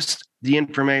just the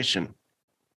information.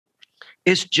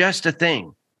 It's just a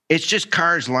thing. It's just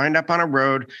cars lined up on a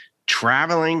road,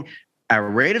 traveling at a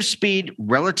rate of speed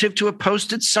relative to a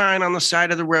posted sign on the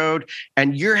side of the road,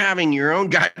 and you're having your own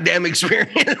goddamn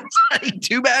experience.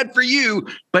 Too bad for you,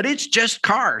 but it's just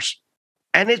cars,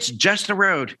 and it's just a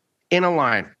road in a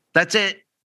line. That's it.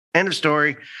 End of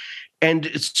story.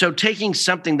 And so taking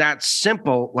something that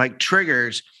simple like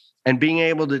triggers and being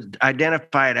able to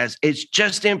identify it as it's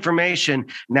just information.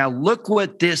 Now look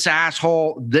what this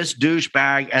asshole, this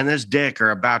douchebag, and this dick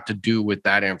are about to do with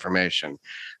that information.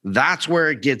 That's where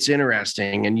it gets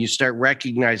interesting, and you start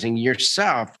recognizing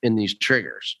yourself in these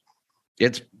triggers.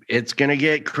 It's going to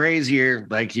get crazier.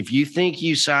 Like if you think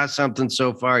you saw something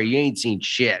so far, you ain't seen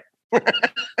shit.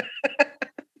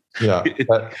 Yeah,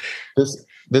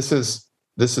 this is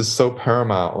so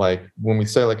paramount. Like when we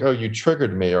say like, oh, you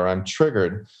triggered me or I'm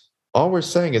triggered, all we're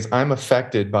saying is I'm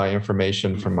affected by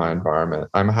information from my environment.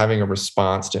 I'm having a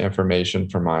response to information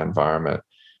from my environment.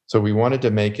 So we wanted to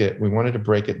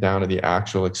break it down to the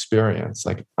actual experience.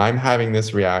 Like I'm having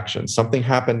this reaction. Something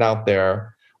happened out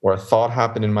there or a thought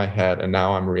happened in my head and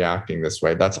now I'm reacting this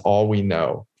way. That's all we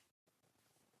know.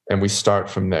 And we start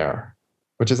from there,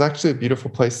 which is actually a beautiful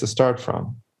place to start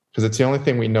from because it's the only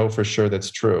thing we know for sure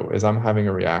that's true is I'm having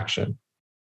a reaction.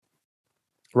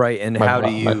 Right. And how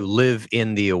do you live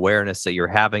in the awareness that you're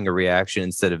having a reaction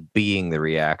instead of being the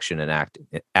reaction and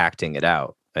acting it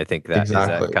out? I think that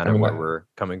exactly. Is kind of where we're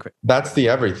coming from. That's the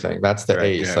everything. That's the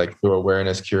ACE, yeah. Like through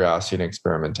awareness, curiosity, and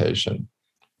experimentation.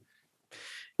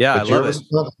 Yeah, I love it.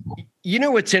 You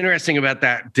know what's interesting about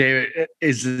that, David,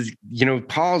 is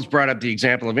Paul's brought up the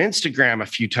example of Instagram a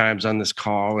few times on this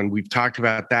call, and we've talked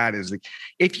about that. Is like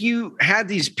if you had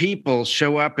these people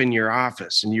show up in your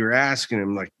office and you were asking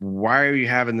them, like, why are you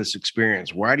having this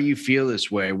experience? Why do you feel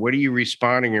this way? What are you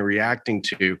responding and reacting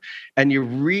to? And you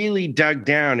really dug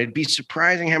down, it'd be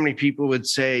surprising how many people would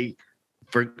say,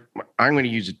 I'm going to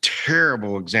use a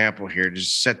terrible example here to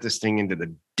just set this thing into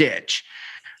the ditch.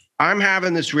 I'm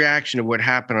having this reaction to what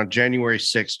happened on January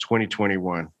 6,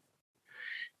 2021.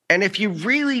 And if you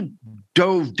really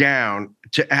dove down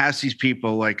to ask these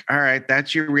people, like, all right,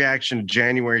 that's your reaction to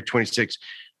January 26,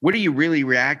 what are you really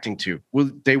reacting to?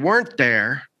 Well, they weren't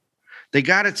there. They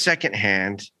got it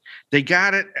secondhand. They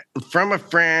got it from a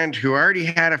friend who already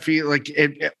had a feel like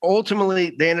it.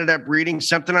 Ultimately, they ended up reading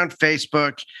something on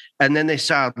Facebook, and then they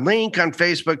saw a link on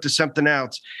Facebook to something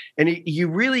else. And you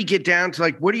really get down to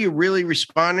like, what are you really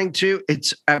responding to?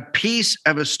 It's a piece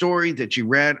of a story that you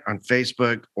read on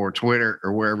Facebook or Twitter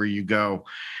or wherever you go.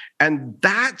 And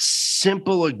that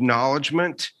simple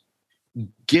acknowledgement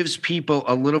gives people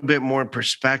a little bit more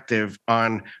perspective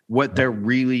on what they're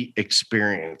really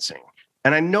experiencing.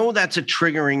 And I know that's a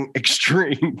triggering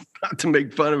extreme, not to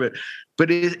make fun of it, but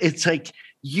it's like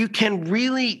you can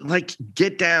really like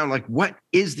get down, like what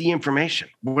is the information?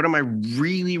 What am I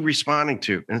really responding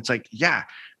to? And it's like, yeah,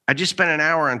 I just spent an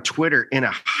hour on Twitter in a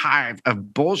hive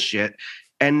of bullshit,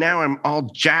 and now I'm all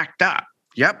jacked up.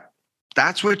 Yep,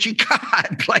 that's what you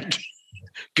got. Like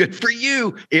Good for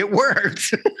you. It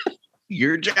worked.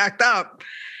 You're jacked up.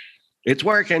 It's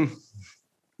working.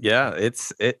 Yeah,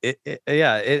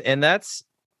 and that's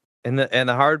and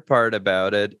the hard part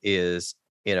about it is,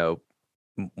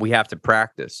 we have to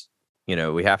practice.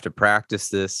 We have to practice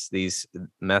these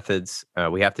methods.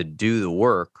 We have to do the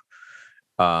work.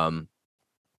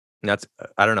 That's,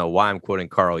 I don't know why I'm quoting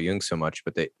Carl Jung so much,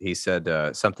 but he said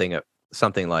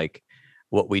something like,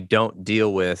 what we don't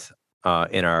deal with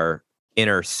in our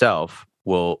inner self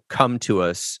will come to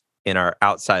us in our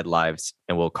outside lives,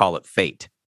 and we'll call it fate,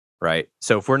 right?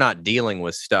 So if we're not dealing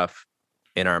with stuff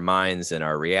in our minds and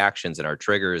our reactions and our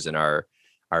triggers and our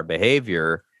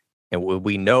behavior, and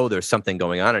we know there's something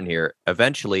going on in here,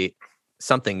 eventually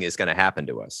something is going to happen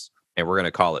to us, and we're going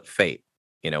to call it fate,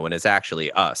 when it's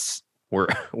actually us.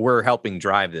 We're helping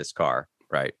drive this car,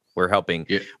 right? We're helping.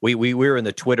 Yeah. We were in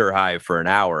the Twitter hive for an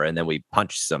hour, and then we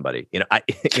punched somebody. You know what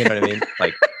I mean?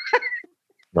 Like,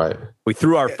 right. We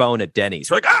threw our phone at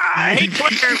Denny's. We're like, I hate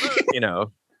Twitter,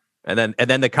 and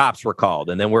then the cops were called,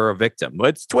 and then we're a victim.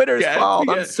 It's Twitter's fault.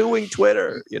 Yeah. I'm suing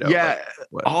Twitter. Yeah,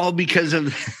 all because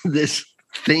of this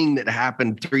thing that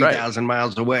happened 3,000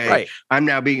 miles away. Right. I'm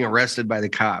now being arrested by the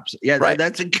cops. Yeah, right.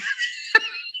 That's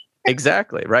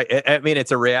exactly right. I mean,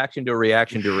 it's a reaction to a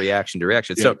reaction to a reaction to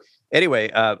reaction. Yeah. So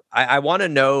anyway, I want to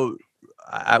know.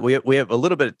 We have a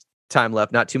little bit of time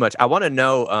left, not too much. I want to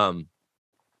know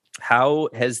how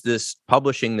has this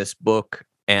publishing this book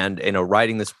and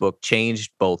writing this book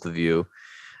changed both of you?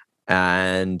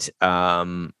 And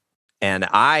I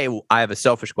have a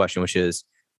selfish question, which is,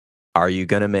 are you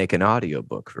going to make an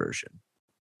audiobook version?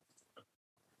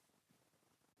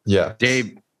 Yeah,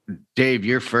 Dave,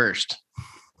 you're first.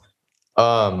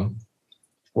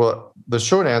 Well, the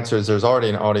short answer is there's already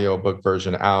an audiobook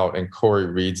version out, and Corey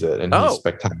reads it, and he's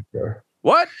spectacular.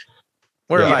 What?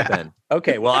 Where have I been?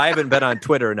 Okay, well, I haven't been on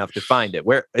Twitter enough to find it.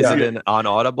 Where is it on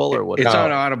Audible or what? It's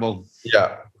on Audible.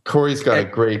 Yeah, Corey's got a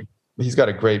great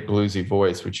bluesy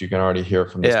voice, which you can already hear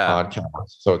from this podcast.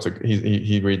 So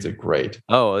he reads it great.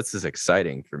 Oh, this is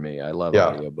exciting for me. I love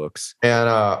audiobooks. And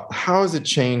how has it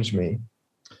changed me?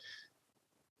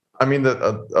 I mean,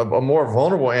 a more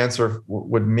vulnerable answer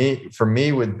would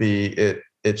be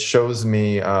it shows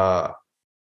me I've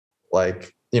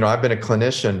been a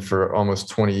clinician for almost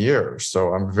 20 years,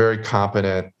 so I'm very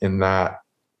competent in that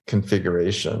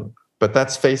configuration. But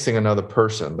that's facing another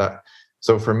person.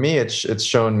 So for me, it's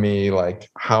shown me like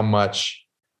how much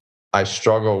I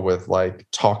struggle with like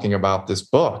talking about this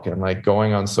book and like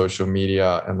going on social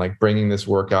media and like bringing this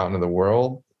work out into the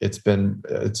world. That's been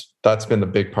the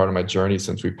big part of my journey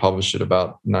since we published it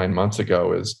about 9 months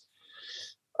ago. Is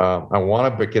I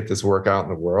want to get this work out in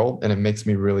the world, and it makes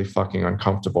me really fucking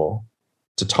uncomfortable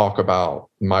to talk about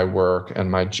my work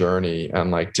and my journey and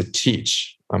like to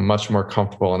teach. I'm much more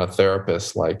comfortable in a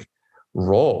therapist like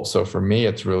role. So for me,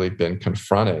 it's really been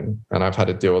confronting, and I've had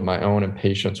to deal with my own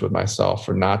impatience with myself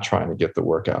for not trying to get the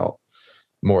work out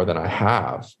more than I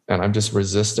have. And I'm just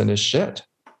resistant as shit.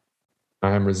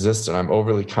 I am resistant. I'm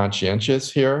overly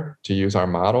conscientious here, to use our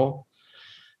model.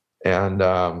 And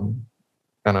I'm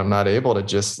not able to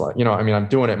just I'm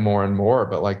doing it more and more,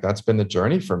 but like, that's been the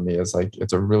journey for me. Is like,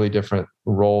 it's a really different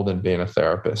role than being a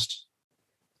therapist.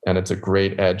 And it's a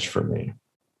great edge for me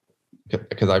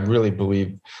because I really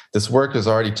believe this work has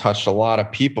already touched a lot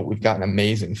of people. We've gotten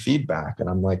amazing feedback. And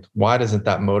I'm like, why doesn't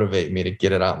that motivate me to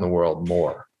get it out in the world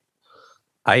more?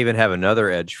 I even have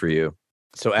another edge for you.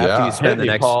 So after you spend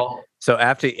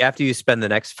after you spend the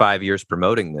next 5 years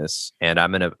promoting this, and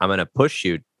I'm gonna push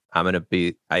you. I'm gonna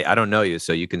be. I don't know you,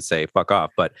 so you can say fuck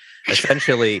off. But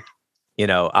essentially,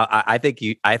 I think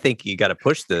you got to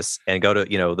push this and go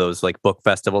to those like book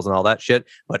festivals and all that shit.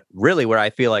 But really, where I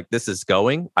feel like this is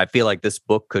going, I feel like this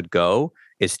book could go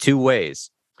is two ways.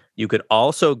 You could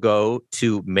also go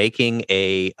to making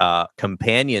a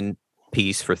companion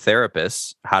piece for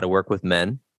therapists, how to work with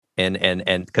men.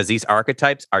 And because these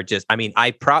archetypes are just,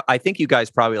 I think you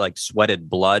guys probably like sweated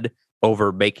blood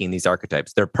over making these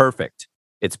archetypes. They're perfect.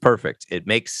 It's perfect. It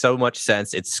makes so much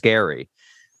sense. It's scary.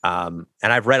 And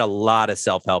I've read a lot of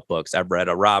self-help books. I've read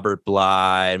a Robert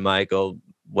Bly, Michael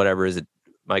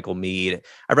Mead.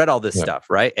 I read all this stuff,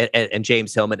 right? And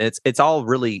James Hillman. And it's all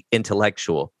really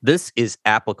intellectual. This is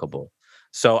applicable.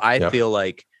 So I feel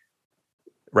like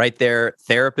right there,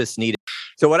 therapists need it.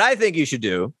 So what I think you should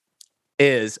do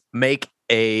is make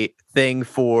a thing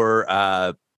for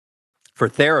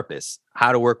therapists,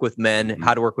 how to work with men,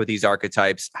 how to work with these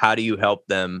archetypes. How do you help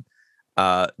them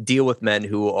deal with men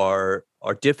who are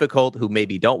difficult, who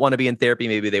maybe don't want to be in therapy?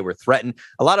 Maybe they were threatened.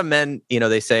 A lot of men,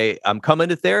 they say, I'm coming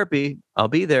to therapy, I'll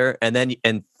be there. And then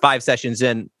 5 sessions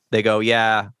in, they go,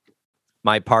 yeah,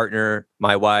 my partner,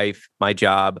 my wife, my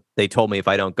job. They told me if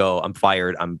I don't go, I'm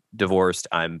fired, I'm divorced,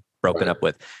 I'm broken up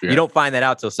with. Yeah. You don't find that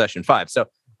out till session 5. So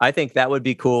I think that would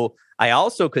be cool. I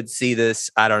also could see this,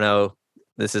 I don't know,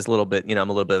 this is a little bit, I'm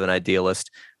a little bit of an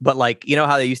idealist, but like,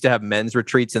 how they used to have men's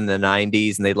retreats in the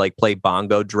 90s and they'd like play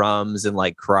bongo drums and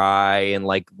like cry and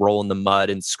like roll in the mud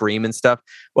and scream and stuff.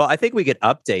 Well, I think we could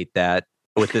update that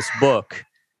with this book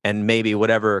and maybe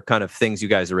whatever kind of things you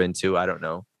guys are into. I don't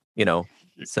know,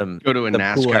 some go to a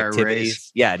NASCAR cool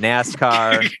race. Yeah,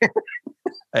 NASCAR.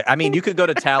 I mean, you could go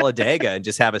to Talladega and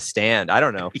just have a stand. I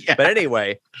don't know, yeah. But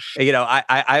anyway,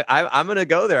 I'm gonna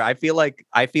go there. I feel like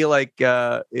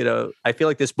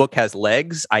this book has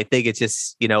legs. I think it's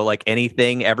just like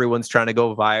anything, everyone's trying to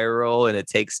go viral, and it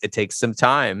takes some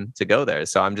time to go there.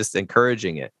 So I'm just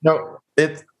encouraging it. No,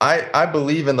 I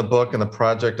believe in the book and the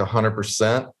project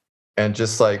 100%, and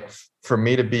just like, for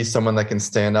me to be someone that can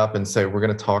stand up and say, we're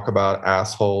going to talk about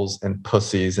assholes and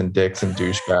pussies and dicks and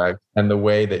douchebags, and the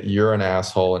way that you're an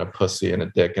asshole and a pussy and a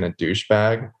dick and a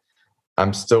douchebag,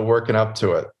 I'm still working up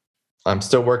to it. I'm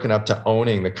still working up to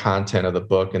owning the content of the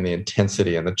book and the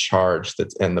intensity and the charge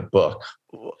that's in the book.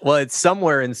 Well, it's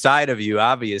somewhere inside of you,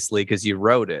 obviously, because you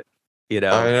wrote it. I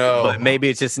know. But maybe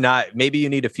it's just not. Maybe you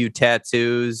need a few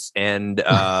tattoos and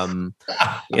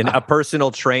a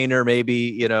personal trainer.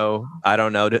 Maybe I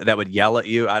don't know, that would yell at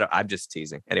you. I'm just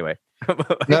teasing. Anyway.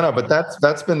 No, but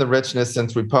that's been the richness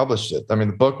since we published it. I mean,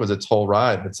 the book was its whole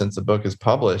ride, but since the book is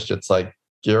published, it's like,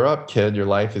 gear up, kid. Your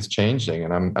life is changing,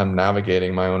 and I'm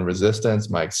navigating my own resistance,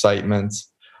 my excitement,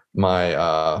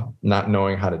 my not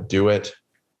knowing how to do it.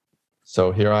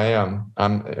 So here I am.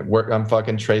 I'm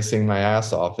fucking tracing my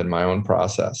ass off in my own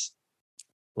process.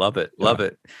 Love it. Love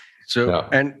it. So, yeah.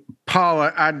 And Paul,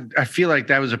 I feel like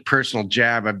that was a personal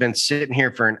jab. I've been sitting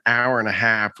here for an hour and a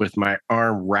half with my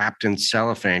arm wrapped in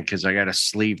cellophane because I got a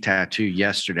sleeve tattoo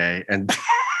yesterday and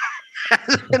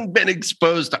hasn't been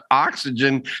exposed to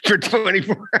oxygen for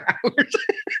 24 hours.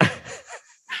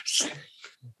 Do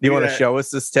you want to show us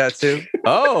this tattoo?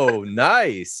 Oh,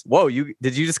 nice. Whoa,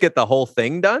 did you just get the whole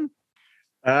thing done?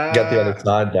 Got the other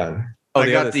side done. Oh,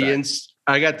 I got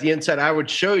the inside. I would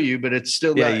show you, but it's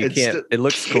still not. You can't. It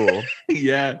looks cool.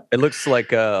 Yeah, it looks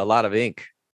like a lot of ink.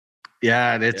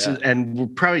 Yeah, and we're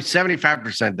probably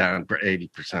 75% down for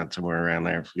 80%, somewhere around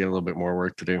there. We got a little bit more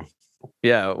work to do.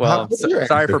 Yeah, well,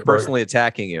 sorry for personally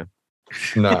attacking you.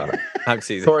 No, I'm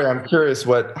teasing. Corey, I'm curious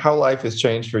how life has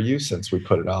changed for you since we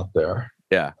put it out there.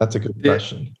 Yeah, that's a good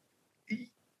question.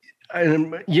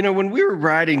 And when we were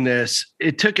writing this,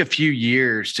 it took a few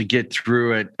years to get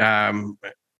through it.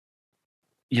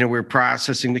 We were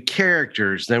processing the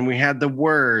characters, then we had the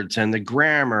words and the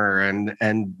grammar, and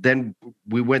then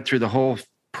we went through the whole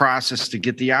process to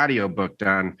get the audiobook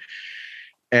done.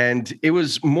 And it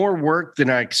was more work than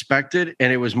I expected,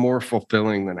 and it was more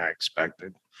fulfilling than I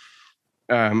expected.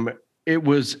 It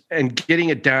was, and getting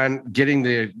it done,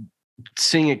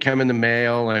 seeing it come in the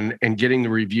mail and getting the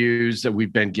reviews that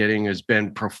we've been getting has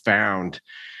been profound.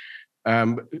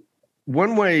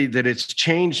 One way that it's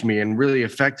changed me and really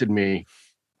affected me,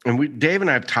 and Dave and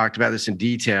I have talked about this in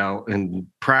detail and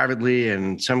privately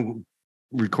and some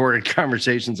recorded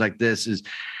conversations like this, is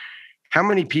how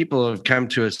many people have come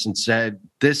to us and said,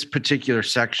 this particular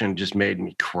section just made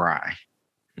me cry.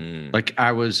 Like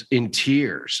I was in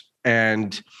tears,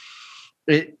 and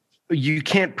you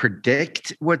can't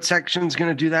predict what section's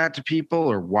going to do that to people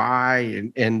or why.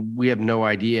 And we have no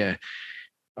idea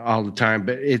all the time,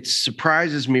 but it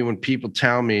surprises me when people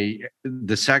tell me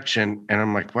the section and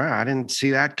I'm like, wow, I didn't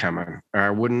see that coming. Or I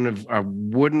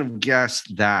wouldn't have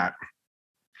guessed that.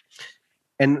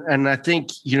 And I think,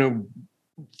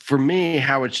 for me,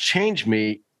 how it's changed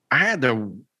me, I had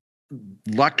the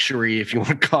luxury, if you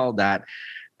want to call it that,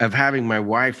 of having my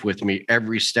wife with me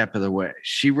every step of the way.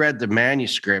 She read the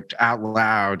manuscript out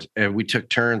loud, and we took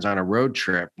turns on a road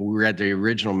trip. We read the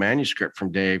original manuscript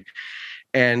from Dave,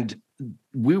 and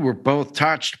we were both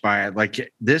touched by it.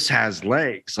 Like, this has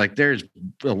legs. Like, there's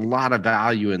a lot of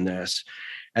value in this.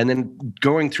 And then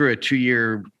going through a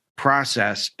 2-year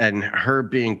process and her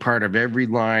being part of every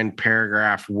line,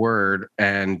 paragraph, word,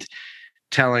 and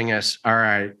telling us, all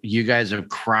right, you guys have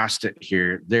crossed it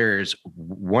here. There's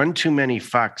one too many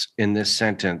fucks in this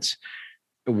sentence.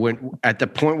 When at the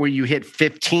point where you hit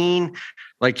 15,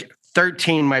 like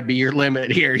 13 might be your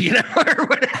limit here, or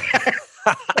whatever.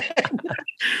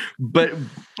 but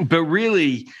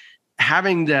really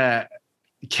having the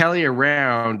Kelly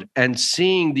around and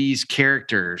seeing these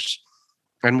characters,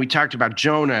 and we talked about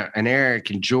Jonah and Eric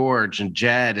and George and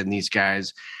Jed and these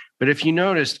guys. But if you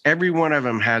noticed, every one of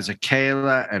them has a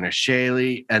Kayla and a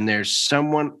Shaylee, and there's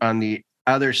someone on the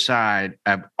other side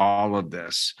of all of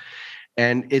this.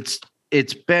 And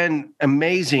it's been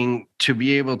amazing to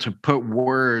be able to put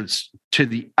words to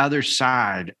the other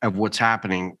side of what's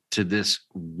happening to this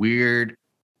weird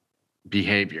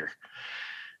behavior.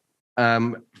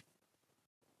 So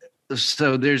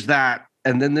there's that.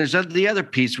 And then there's the other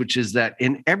piece, which is that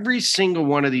in every single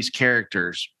one of these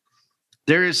characters,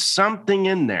 there is something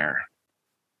in there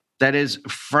that is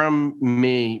from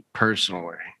me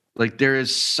personally. Like there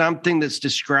is something that's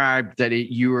described that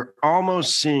you are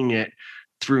almost seeing it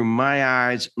through my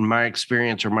eyes, my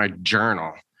experience, or my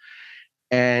journal.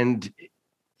 And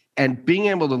being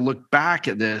able to look back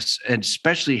at this, and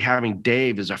especially having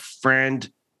Dave as a friend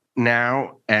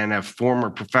now and a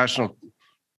former professional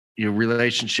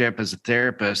relationship as a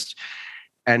therapist,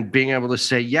 and being able to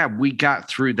say, yeah, we got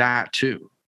through that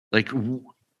too. Like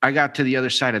I got to the other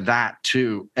side of that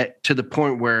too, to the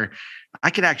point where I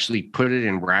could actually put it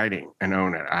in writing and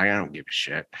own it. I don't give a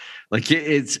shit. Like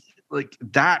it's like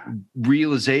that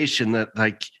realization that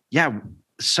like, yeah,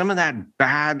 some of that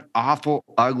bad, awful,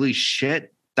 ugly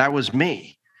shit, that was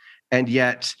me. And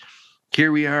yet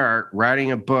here we are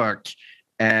writing a book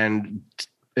and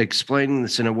explaining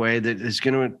this in a way that is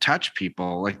going to touch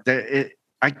people. Like that,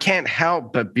 I can't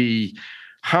help but be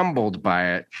humbled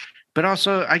by it, but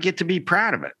also I get to be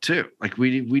proud of it too. Like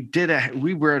we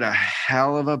wrote a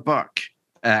hell of a book.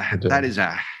 That is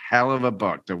a hell of a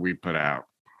book that we put out.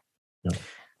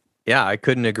 Yeah, I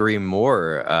couldn't agree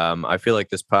more. I feel like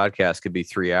this podcast could be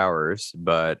 3 hours,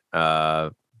 but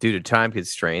due to time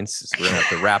constraints, we're gonna have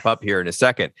to wrap up here in a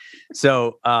second.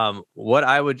 So what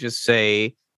I would just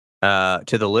say to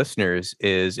the listeners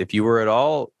is, if you were at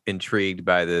all intrigued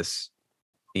by this,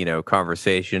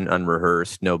 conversation,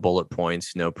 unrehearsed, no bullet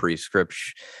points, no prescript,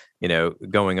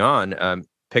 going on,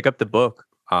 pick up the book.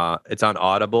 It's on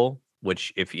Audible,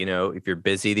 which if you're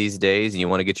busy these days and you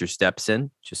want to get your steps in,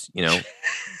 just,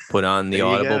 put on the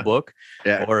Audible book.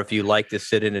 Yeah. Or if you like to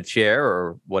sit in a chair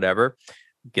or whatever,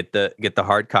 get the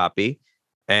hard copy.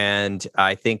 And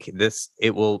I think I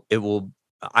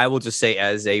will just say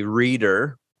as a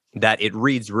reader that it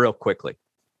reads real quickly.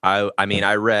 I mean,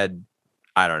 I read,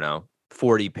 I don't know,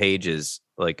 40 pages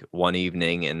like one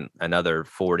evening and another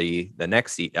 40 the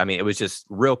next. I mean, it was just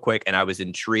real quick, and I was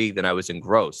intrigued and I was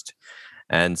engrossed.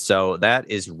 And so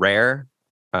that is rare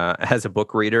as a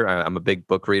book reader. I'm a big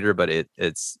book reader, but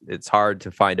it's hard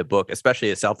to find a book,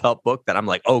 especially a self-help book, that I'm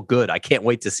like, oh, good, I can't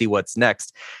wait to see what's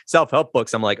next. Self-help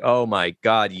books, I'm like, oh my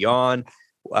God, yawn.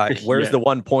 Where's the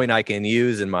one point I can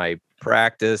use in my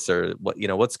practice, or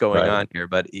what's going on here?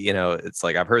 But it's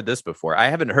like, I've heard this before. I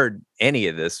haven't heard any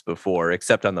of this before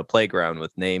except on the playground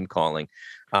with name calling,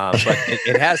 but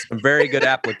it has some very good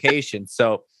application.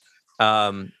 So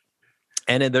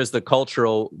and then there's the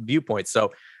cultural viewpoint.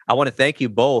 So I want to thank you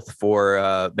both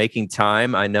for making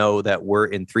time. I know that we're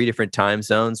in 3 different time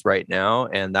zones right now,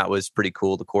 and that was pretty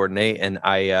cool to coordinate, and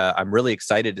I'm really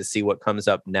excited to see what comes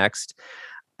up next.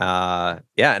 And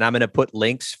I'm going to put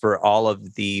links for all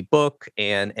of the book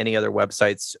and any other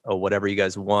websites or whatever you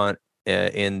guys want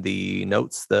in the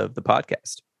notes of the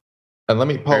podcast. And let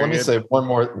me say one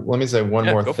more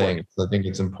thing. I think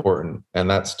it's important, and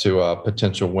that's to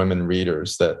potential women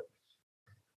readers that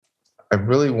I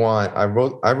really want. I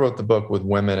wrote the book with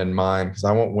women in mind, because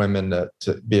I want women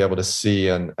to be able to see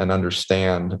and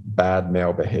understand bad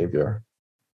male behavior,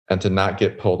 and to not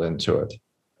get pulled into it.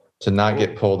 To not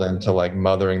get pulled into like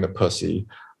mothering the pussy,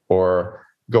 or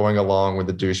going along with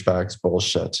the douchebag's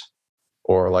bullshit,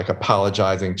 or like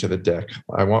apologizing to the dick.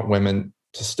 I want women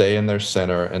to stay in their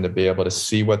center and to be able to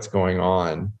see what's going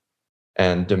on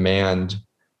and demand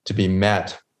to be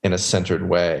met in a centered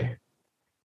way.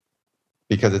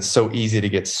 Because it's so easy to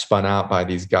get spun out by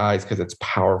these guys, because it's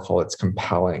powerful, it's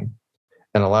compelling.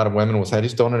 And a lot of women will say, I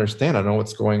just don't understand. I don't know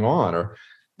what's going on. Or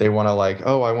they want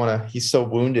to he's so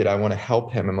wounded, I want to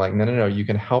help him. I'm like, no. You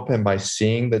can help him by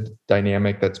seeing the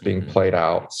dynamic that's being played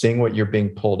out, seeing what you're being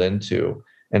pulled into,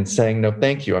 and saying, no,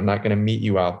 thank you. I'm not going to meet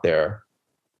you out there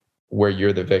where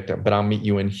you're the victim, but I'll meet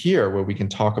you in here where we can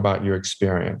talk about your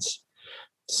experience.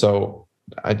 So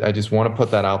I just want to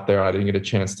put that out there. I didn't get a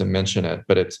chance to mention it,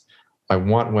 but I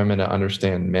want women to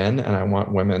understand men, and I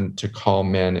want women to call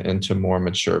men into more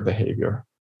mature behavior.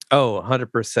 Oh,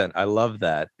 100%. I love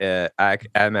that.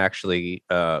 I'm actually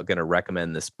going to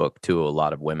recommend this book to a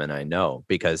lot of women I know,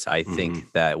 because I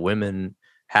think that women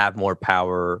have more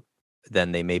power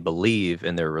than they may believe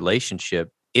in their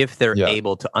relationship if they're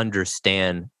able to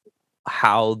understand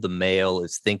how the male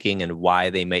is thinking and why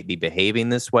they might be behaving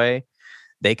this way.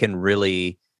 They can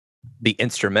really be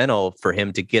instrumental for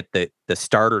him to get the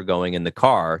starter going in the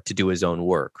car to do his own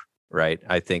work. Right.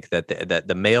 I think that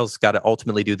the male's got to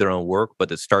ultimately do their own work, but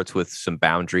it starts with some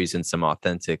boundaries and some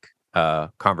authentic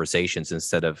conversations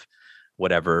instead of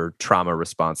whatever trauma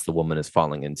response the woman is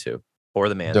falling into or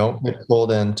the man. Don't get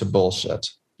pulled into bullshit.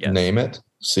 Yes. Name it,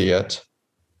 see it,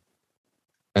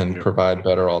 and provide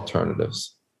better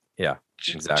alternatives. Yeah,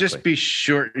 exactly. Just be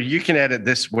sure you can edit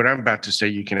this. What I'm about to say,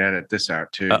 you can edit this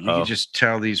out too. You can just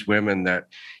tell these women that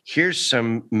here's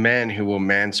some men who will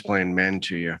mansplain men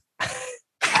to you.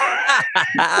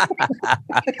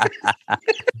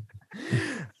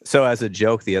 So as a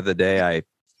joke the other day,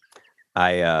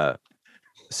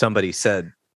 somebody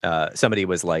said, somebody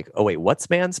was like, oh wait, what's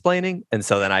mansplaining? And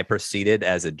so then I proceeded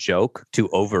as a joke to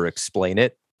over explain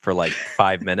it for like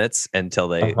 5 minutes until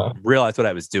they realized what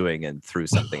I was doing and threw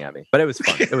something at me. But it was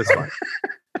fun. It was fun.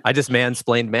 I just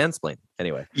mansplained.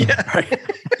 Anyway. Yeah. Right.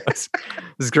 It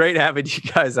was great having you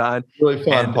guys on. Really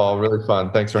fun, Paul. Really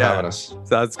fun. Thanks for having us.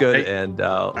 Sounds good. Hey, and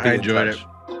I enjoyed it.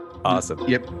 Awesome.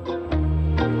 Yep.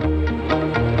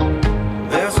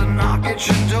 There's a knock at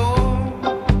your door.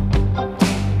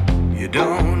 You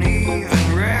don't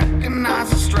even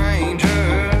recognize a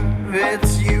stranger.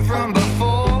 It's you from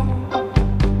before.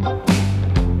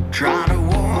 Trying to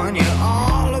warn you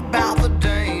all about the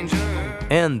danger.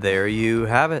 And there you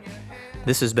have it.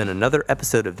 This has been another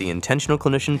episode of the Intentional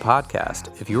Clinician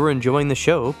Podcast. If you are enjoying the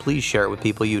show, please share it with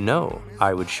people you know.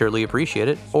 I would surely appreciate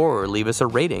it, or leave us a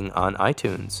rating on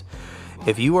iTunes.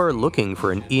 If you are looking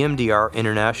for an EMDR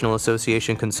International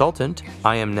Association consultant,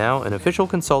 I am now an official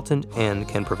consultant and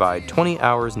can provide 20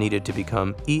 hours needed to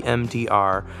become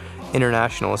EMDR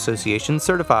International Association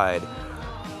certified.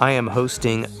 I am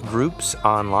hosting groups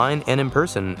online and in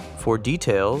person. For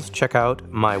details, check out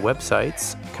my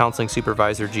websites,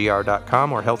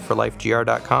 counselingsupervisorgr.com or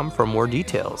healthforlifegr.com for more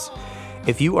details.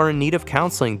 If you are in need of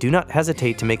counseling, do not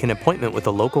hesitate to make an appointment with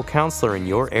a local counselor in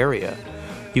your area.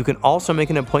 You can also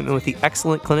make an appointment with the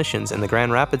excellent clinicians in the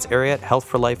Grand Rapids area at Health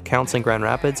for Life Counseling Grand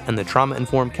Rapids and the Trauma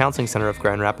Informed Counseling Center of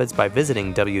Grand Rapids by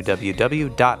visiting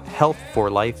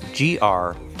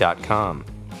www.healthforlifegr.com.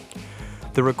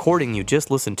 The recording you just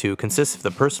listened to consists of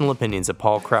the personal opinions of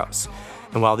Paul Krauss,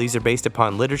 and while these are based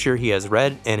upon literature he has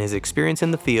read and his experience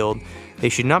in the field, they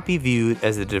should not be viewed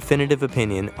as a definitive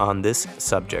opinion on this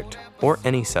subject, or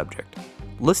any subject.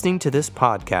 Listening to this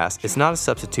podcast is not a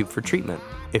substitute for treatment.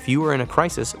 If you are in a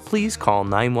crisis, please call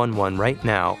 911 right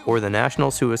now or the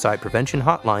National Suicide Prevention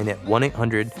Hotline at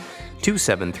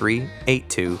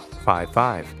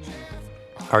 1-800-273-8255.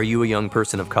 Are you a young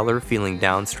person of color feeling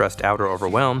down, stressed out, or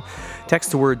overwhelmed?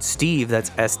 Text the word STEVE,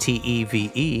 that's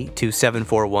S-T-E-V-E, to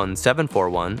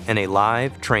 741-741, and a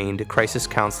live, trained crisis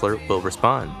counselor will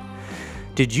respond.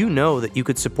 Did you know that you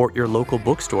could support your local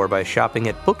bookstore by shopping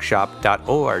at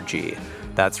bookshop.org?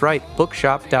 That's right,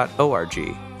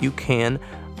 bookshop.org. You can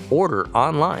order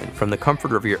online from the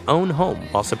comfort of your own home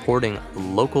while supporting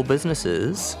local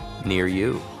businesses near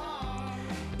you.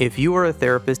 If you are a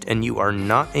therapist and you are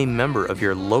not a member of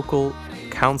your local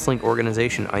counseling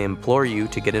organization, I implore you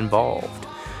to get involved.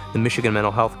 The Michigan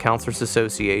Mental Health Counselors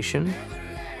Association,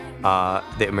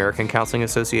 the American Counseling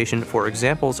Association, for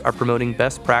examples, are promoting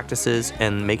best practices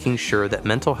and making sure that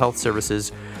mental health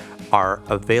services are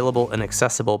available and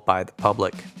accessible by the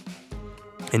public.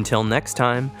 Until next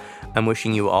time, I'm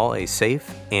wishing you all a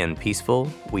safe and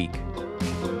peaceful week.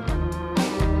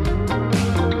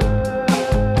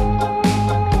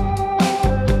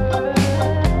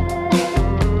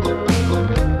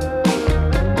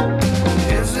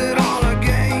 Is it all a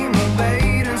game of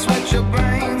bait and switch your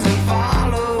brains and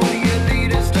follow your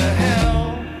leaders to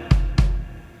hell?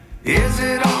 Is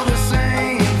it all